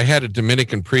a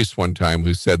Dominican priest one time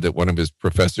who said that one of his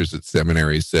professors at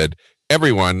seminary said,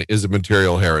 everyone is a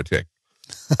material heretic.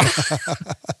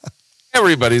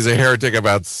 Everybo's a heretic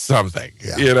about something.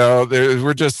 Yeah.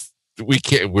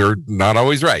 We're not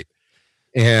always right.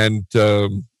 And so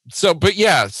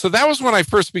that was when I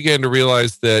first began to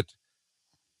realize that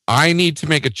I need to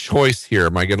make a choice here.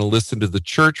 Am I going to listen to the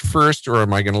church first or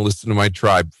am I going to listen to my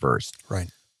tribe first? Right.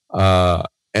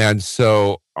 And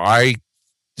so I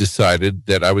decided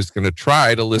that I was going to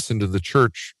try to listen to the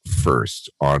church first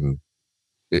on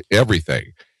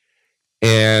everything.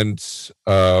 And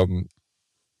and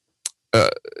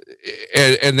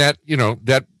that,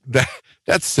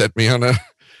 that set me on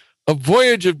a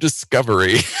voyage of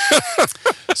discovery.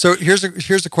 So here's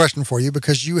a question for you,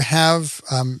 because you have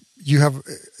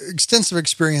extensive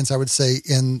experience, I would say,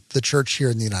 in the church here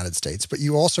in the United States, but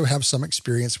you also have some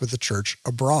experience with the church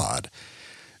abroad.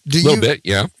 A little bit,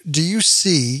 yeah. Do you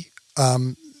see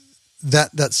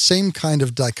that same kind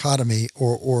of dichotomy,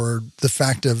 or the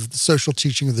fact of the social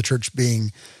teaching of the church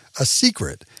being a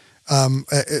secret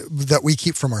that we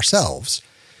keep from ourselves?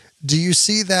 Do you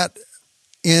see that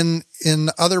in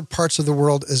other parts of the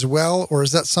world as well, or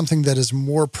is that something that is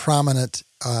more prominent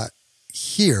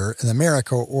here in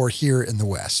America or here in the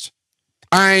West?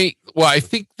 I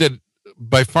think that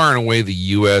by far and away the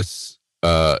U.S.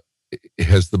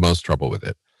 Has the most trouble with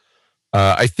it.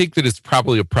 I think that it's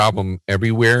probably a problem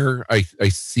everywhere. I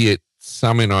see it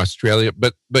some in Australia,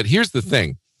 but here's the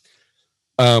thing.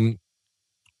 One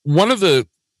of the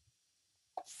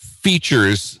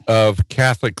features of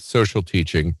Catholic social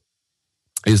teaching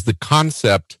is the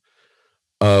concept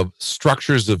of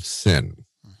structures of sin.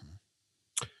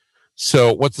 Mm-hmm.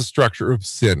 So what's the structure of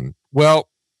sin? Well,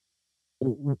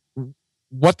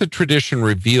 what the tradition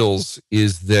reveals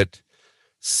is that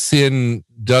sin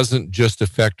doesn't just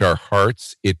affect our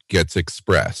hearts, it gets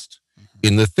expressed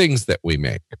in the things that we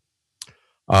make.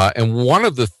 And one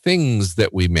of the things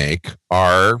that we make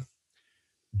are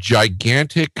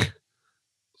gigantic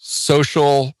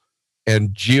social and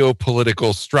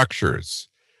geopolitical structures.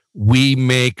 We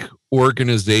make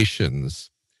organizations.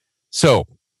 So,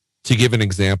 to give an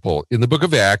example, in the book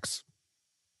of Acts,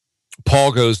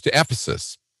 Paul goes to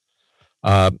Ephesus.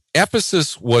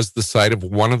 Ephesus was the site of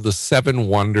one of the 7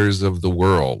 wonders of the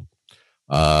world.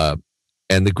 And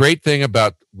the great thing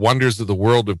about wonders of the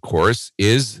world, of course,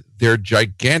 is they're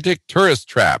gigantic tourist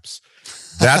traps.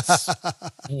 That's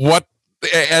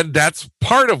that's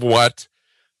part of what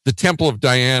the Temple of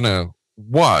Diana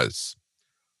was.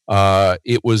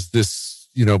 It was this,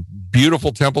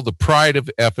 beautiful temple, the pride of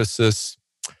Ephesus,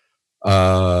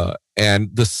 and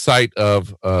the site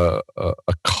of a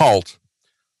cult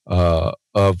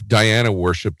of Diana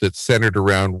worship that centered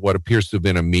around what appears to have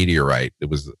been a meteorite. It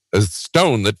was a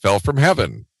stone that fell from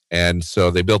heaven. And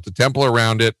so they built a temple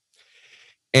around it.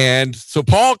 And so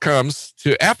Paul comes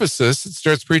to Ephesus and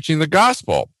starts preaching the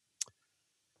gospel.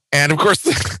 And of course,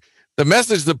 the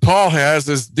message that Paul has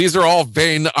is these are all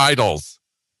vain idols.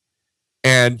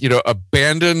 And,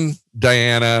 abandon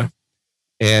Diana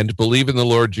and believe in the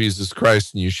Lord Jesus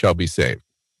Christ and you shall be saved.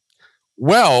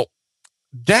 Well,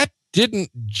 that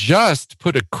didn't just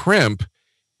put a crimp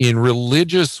in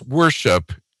religious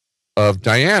worship of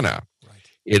Diana. Right.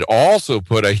 It also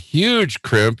put a huge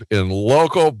crimp in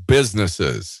local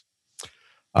businesses.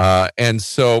 And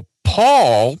so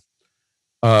Paul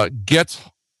gets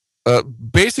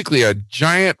basically a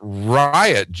giant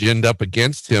riot ginned up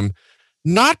against him,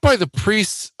 not by the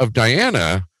priests of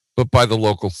Diana, but by the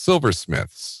local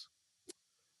silversmiths,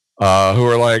 who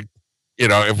are like,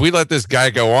 if we let this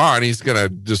guy go on, he's going to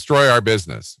destroy our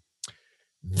business.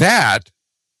 That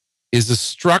is a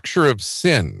structure of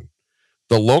sin.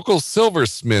 The local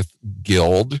silversmith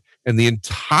guild and the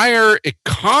entire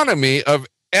economy of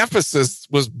Ephesus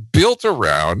was built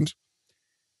around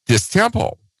this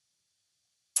temple.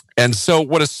 And so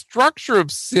what a structure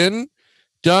of sin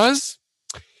does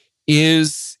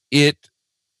is it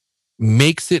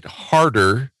makes it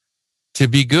harder to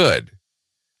be good.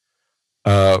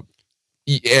 And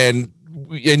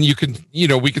you can,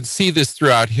 we can see this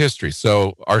throughout history.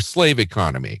 So our slave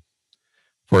economy,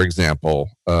 for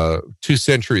example, 2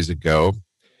 centuries ago,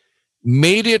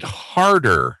 made it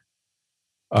harder.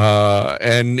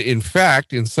 And in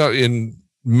fact, in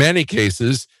many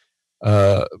cases,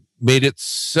 made it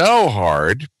so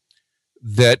hard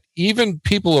that even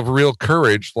people of real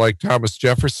courage, like Thomas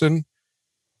Jefferson,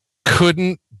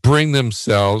 couldn't bring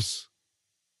themselves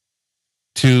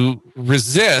to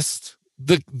resist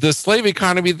the slave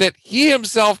economy that he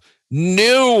himself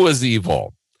knew was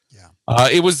evil. Yeah.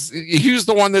 He was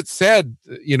the one that said,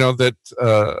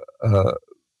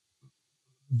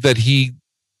 that he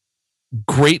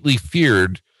greatly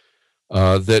feared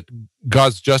that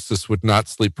God's justice would not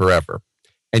sleep forever.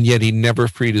 And yet he never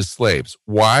freed his slaves.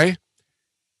 Why?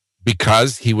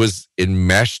 Because he was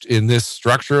enmeshed in this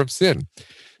structure of sin.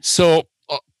 So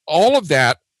all of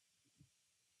that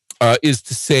is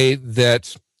to say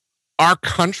that our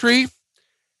country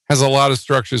has a lot of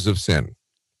structures of sin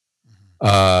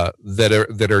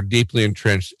that are deeply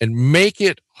entrenched and make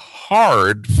it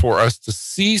hard for us to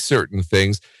see certain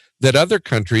things that other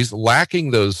countries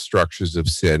lacking those structures of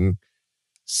sin,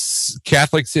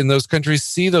 Catholics in those countries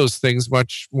see those things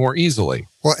much more easily.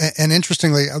 Well, and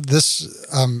interestingly,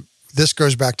 this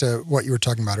goes back to what you were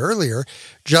talking about earlier.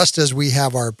 Just as we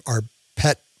have our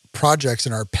pet projects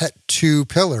and our pet two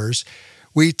pillars,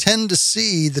 we tend to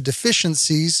see the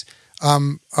deficiencies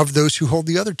of those who hold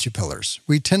the other two pillars.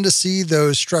 We tend to see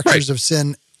those structures of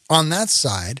sin on that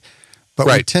side, but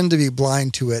we tend to be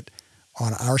blind to it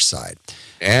on our side.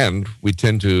 And we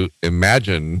tend to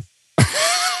imagine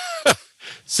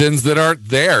sins that aren't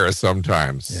there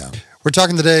sometimes. Yeah. We're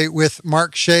talking today with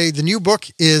Mark Shea. The new book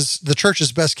is The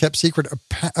Church's Best Kept Secret,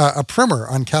 a primer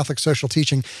on Catholic social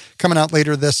teaching, coming out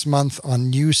later this month on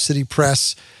New City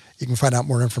Press. You can find out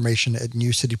more information at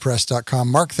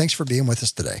newcitypress.com. Mark, thanks for being with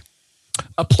us today.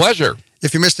 A pleasure.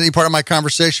 If you missed any part of my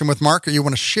conversation with Mark or you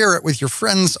want to share it with your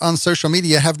friends on social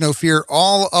media, have no fear.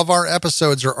 All of our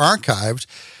episodes are archived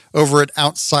over at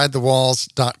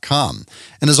OutsideTheWalls.com.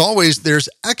 And as always, there's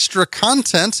extra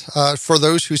content for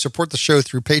those who support the show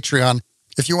through Patreon.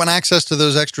 If you want access to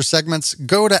those extra segments,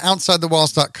 go to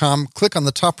OutsideTheWalls.com, click on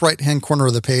the top right-hand corner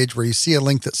of the page where you see a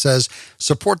link that says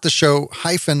Support the Show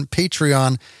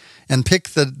 -Patreon, and pick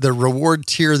the reward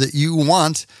tier that you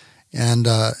want, and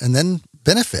then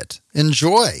benefit.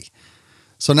 Enjoy.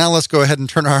 So now let's go ahead and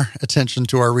turn our attention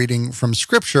to our reading from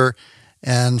Scripture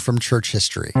and from church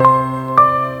history.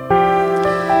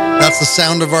 That's the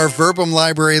sound of our Verbum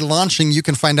library launching. You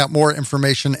can find out more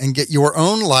information and get your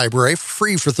own library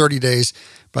free for 30 days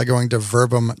by going to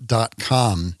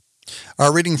verbum.com.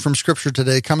 Our reading from Scripture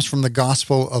today comes from the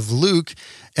Gospel of Luke,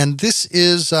 and this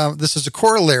is a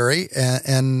corollary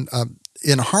and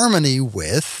in harmony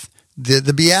with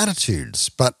the Beatitudes.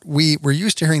 But we're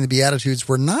used to hearing the Beatitudes.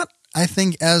 We're not, I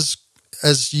think, as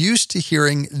used to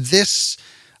hearing this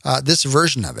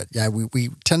version of it. Yeah, we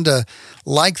tend to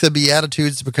like the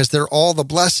Beatitudes because they're all the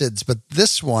blesseds, but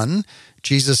this one,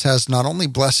 Jesus has not only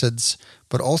blesseds,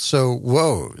 but also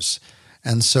woes.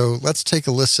 And so let's take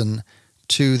a listen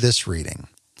to this reading.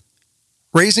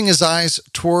 Raising his eyes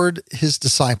toward his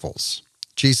disciples,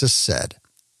 Jesus said,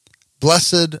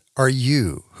 "Blessed are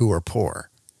you who are poor,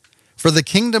 for the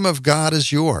kingdom of God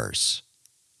is yours.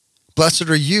 Blessed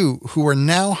are you who are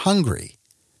now hungry,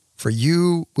 for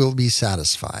you will be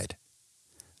satisfied.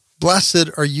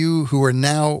 Blessed are you who are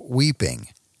now weeping,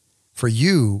 for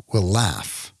you will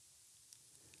laugh.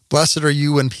 Blessed are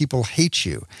you when people hate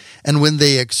you, and when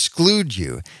they exclude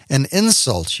you, and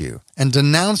insult you, and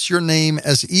denounce your name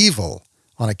as evil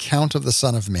on account of the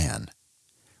Son of Man.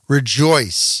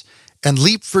 Rejoice and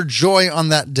leap for joy on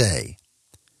that day.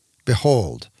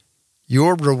 Behold,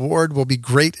 your reward will be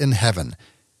great in heaven,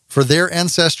 for their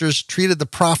ancestors treated the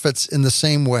prophets in the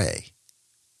same way.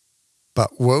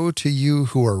 But woe to you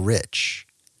who are rich,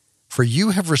 for you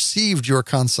have received your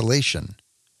consolation.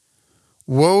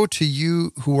 Woe to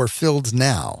you who are filled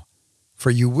now,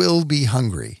 for you will be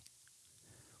hungry.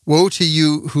 Woe to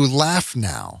you who laugh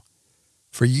now,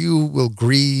 for you will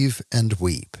grieve and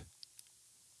weep.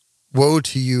 Woe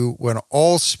to you when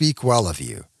all speak well of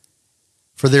you,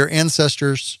 for their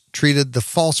ancestors treated the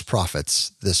false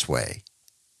prophets this way."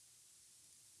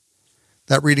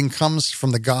 That reading comes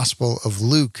from the Gospel of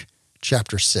Luke,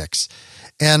 chapter 6.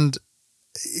 And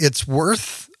it's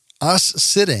worth us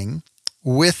sitting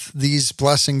with these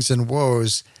blessings and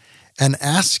woes and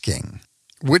asking,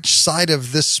 which side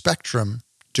of this spectrum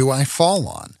do I fall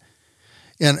on?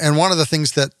 And one of the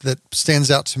things that stands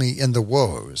out to me in the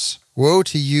woes, woe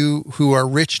to you who are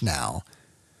rich now,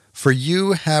 for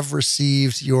you have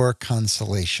received your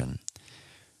consolation.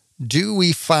 Do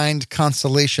we find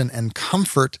consolation and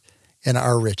comfort in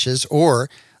our riches, or,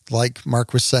 like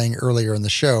Mark was saying earlier in the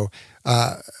show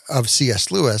of C.S.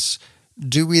 Lewis,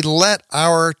 do we let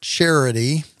our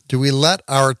charity, do we let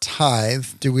our tithe,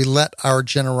 do we let our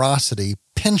generosity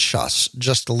pinch us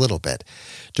just a little bit?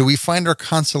 Do we find our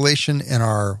consolation in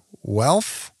our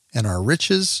wealth and our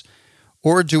riches,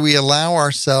 or do we allow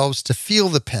ourselves to feel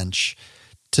the pinch,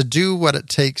 to do what it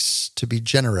takes to be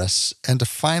generous, and to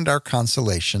find our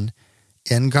consolation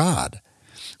in God?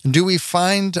 Do we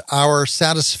find our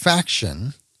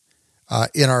satisfaction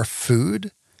in our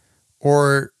food,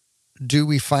 or do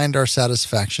we find our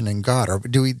satisfaction in God? Or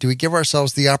do we give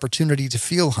ourselves the opportunity to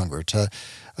feel hunger? To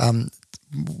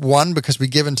one, because we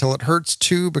give until it hurts.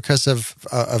 Two, because of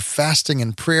fasting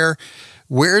and prayer.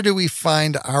 Where do we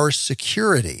find our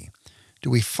security?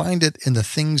 Do we find it in the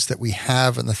things that we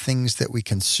have and the things that we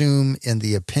consume, in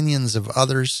the opinions of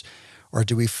others? Or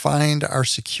do we find our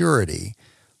security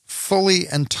fully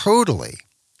and totally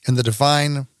in the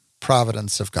divine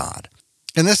providence of God?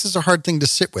 And this is a hard thing to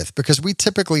sit with because we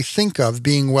typically think of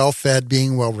being well-fed,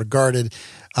 being well-regarded,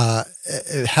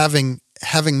 having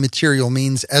material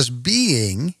means as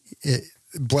being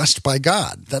blessed by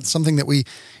God. That's something that we,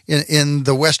 in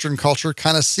the Western culture,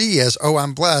 kind of see as, oh,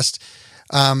 I'm blessed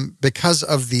because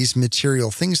of these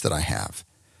material things that I have.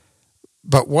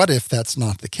 But what if that's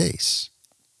not the case?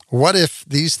 What if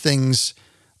these things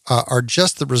are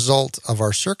just the result of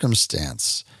our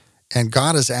circumstance, and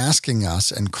God is asking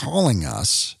us and calling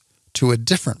us to a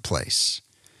different place?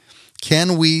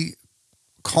 Can we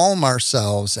calm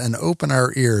ourselves and open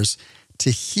our ears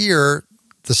to hear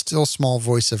the still small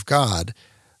voice of God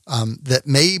that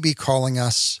may be calling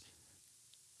us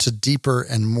to deeper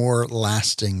and more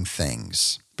lasting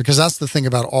things? Because that's the thing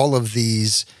about all of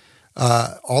these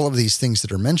things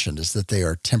that are mentioned, is that they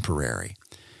are temporary.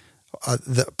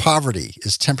 The poverty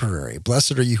is temporary.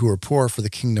 Blessed are you who are poor, for the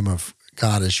kingdom of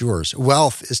God is yours.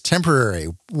 Wealth is temporary.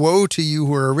 Woe to you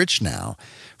who are rich now,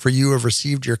 for you have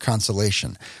received your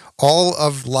consolation. All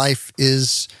of life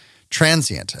is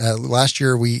transient. Last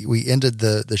year we ended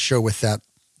the show with that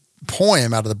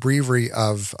poem out of the breviary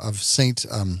of Saint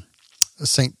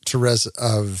Teresa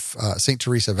of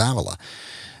Avila.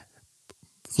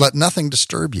 Let nothing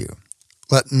disturb you.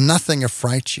 Let nothing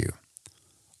affright you.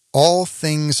 All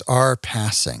things are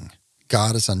passing.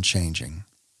 God is unchanging.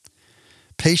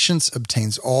 Patience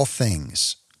obtains all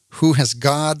things. Who has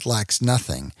God lacks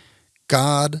nothing.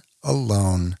 God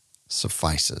alone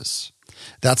suffices.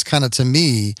 That's kind of, to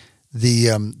me,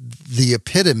 the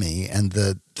epitome and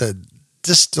the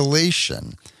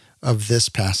distillation of this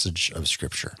passage of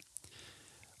Scripture.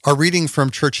 Our reading from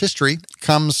church history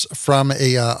comes from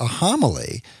a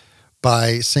homily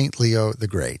by St. Leo the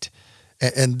Great.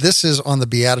 And this is on the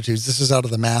Beatitudes. This is out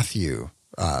of the Matthew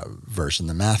version,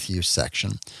 the Matthew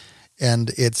section.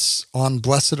 And it's on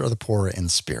blessed are the poor in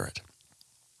spirit.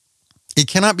 It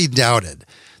cannot be doubted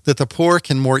that the poor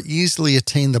can more easily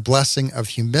attain the blessing of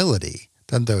humility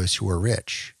than those who are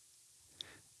rich.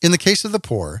 In the case of the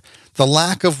poor, the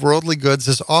lack of worldly goods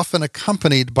is often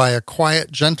accompanied by a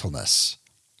quiet gentleness,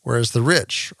 whereas the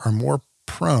rich are more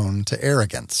prone to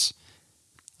arrogance.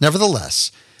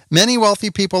 Nevertheless, many wealthy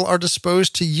people are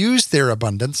disposed to use their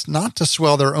abundance not to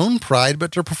swell their own pride,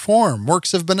 but to perform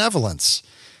works of benevolence.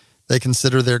 They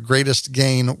consider their greatest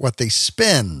gain what they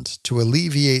spend to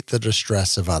alleviate the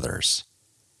distress of others.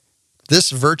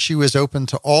 This virtue is open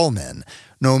to all men,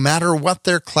 no matter what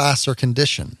their class or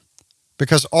condition,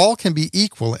 because all can be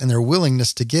equal in their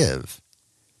willingness to give,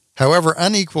 however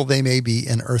unequal they may be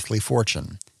in earthly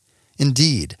fortune.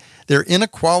 Indeed, their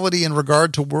inequality in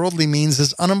regard to worldly means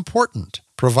is unimportant,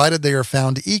 provided they are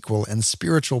found equal in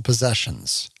spiritual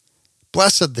possessions.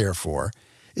 Blessed, therefore,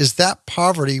 is that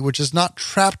poverty which is not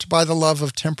trapped by the love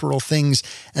of temporal things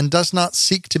and does not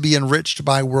seek to be enriched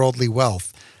by worldly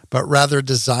wealth, but rather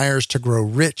desires to grow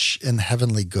rich in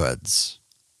heavenly goods.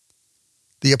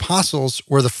 The apostles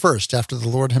were the first, after the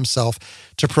Lord himself,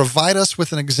 to provide us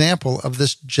with an example of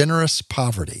this generous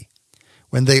poverty,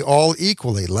 when they all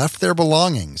equally left their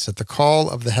belongings at the call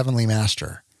of the heavenly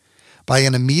Master. By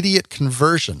an immediate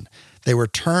conversion, they were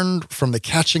turned from the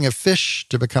catching of fish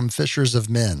to become fishers of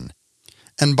men.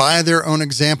 And by their own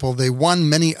example, they won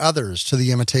many others to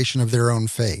the imitation of their own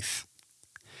faith.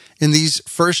 In these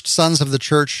first sons of the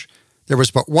church, there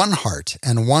was but one heart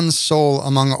and one soul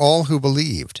among all who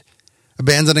believed.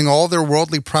 Abandoning all their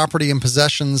worldly property and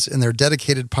possessions in their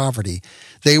dedicated poverty,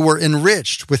 they were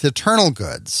enriched with eternal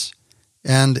goods.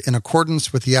 And in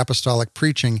accordance with the apostolic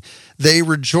preaching, they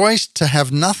rejoiced to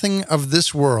have nothing of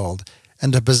this world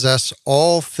and to possess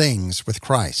all things with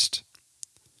Christ.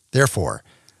 Therefore,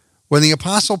 when the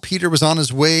apostle Peter was on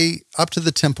his way up to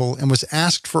the temple and was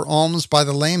asked for alms by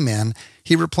the lame man,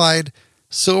 he replied,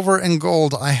 "Silver and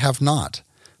gold I have not,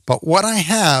 but what I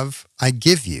have I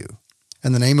give you.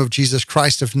 In the name of Jesus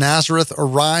Christ of Nazareth,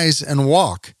 arise and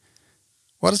walk."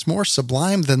 What is more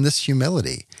sublime than this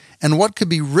humility? And what could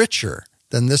be richer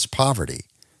than this poverty?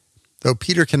 Though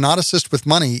Peter cannot assist with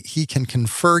money, he can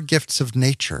confer gifts of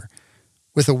nature.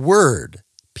 With a word,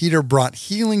 Peter brought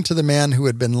healing to the man who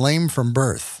had been lame from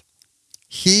birth.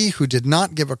 He who did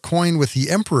not give a coin with the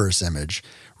emperor's image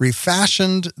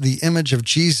refashioned the image of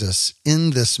Jesus in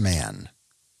this man.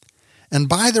 And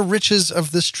by the riches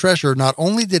of this treasure, not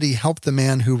only did he help the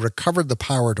man who recovered the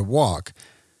power to walk,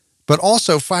 but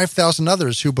also 5,000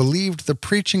 others who believed the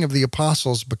preaching of the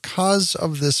apostles because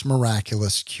of this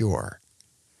miraculous cure.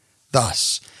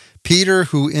 Thus, Peter,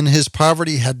 who in his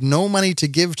poverty had no money to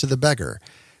give to the beggar,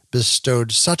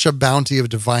 bestowed such a bounty of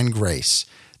divine grace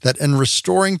that in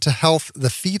restoring to health the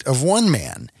feet of one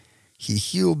man, he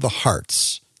healed the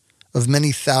hearts of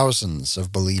many thousands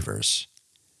of believers.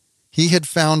 he had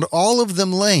found all of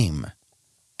them lame,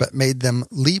 but made them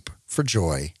leap for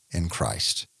joy in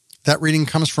Christ. That reading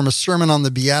comes from a sermon on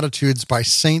the Beatitudes by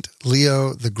Saint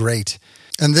Leo the Great.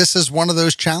 And this is one of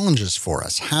those challenges for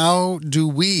us. How do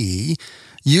we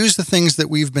use the things that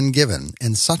we've been given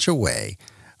in such a way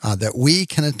that we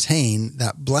can attain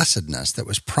that blessedness that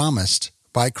was promised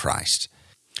by Christ?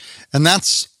 And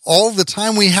that's all the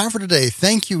time we have for today.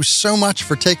 Thank you so much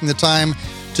for taking the time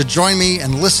to join me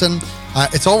and listen.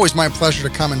 It's always my pleasure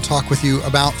to come and talk with you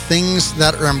about things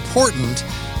that are important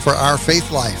for our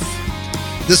faith life.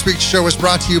 This week's show is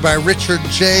brought to you by Richard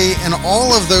J. and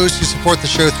all of those who support the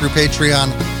show through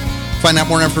Patreon. Find out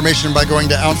more information by going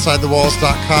to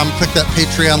OutsideTheWalls.com. Click that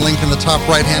Patreon link in the top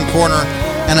right-hand corner.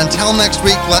 And until next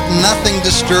week, let nothing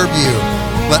disturb you.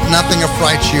 Let nothing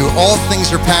affright you. All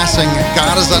things are passing.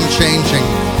 God is unchanging.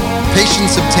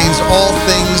 Patience obtains all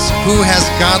things. Who has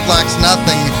God lacks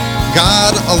nothing.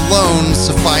 God alone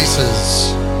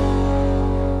suffices.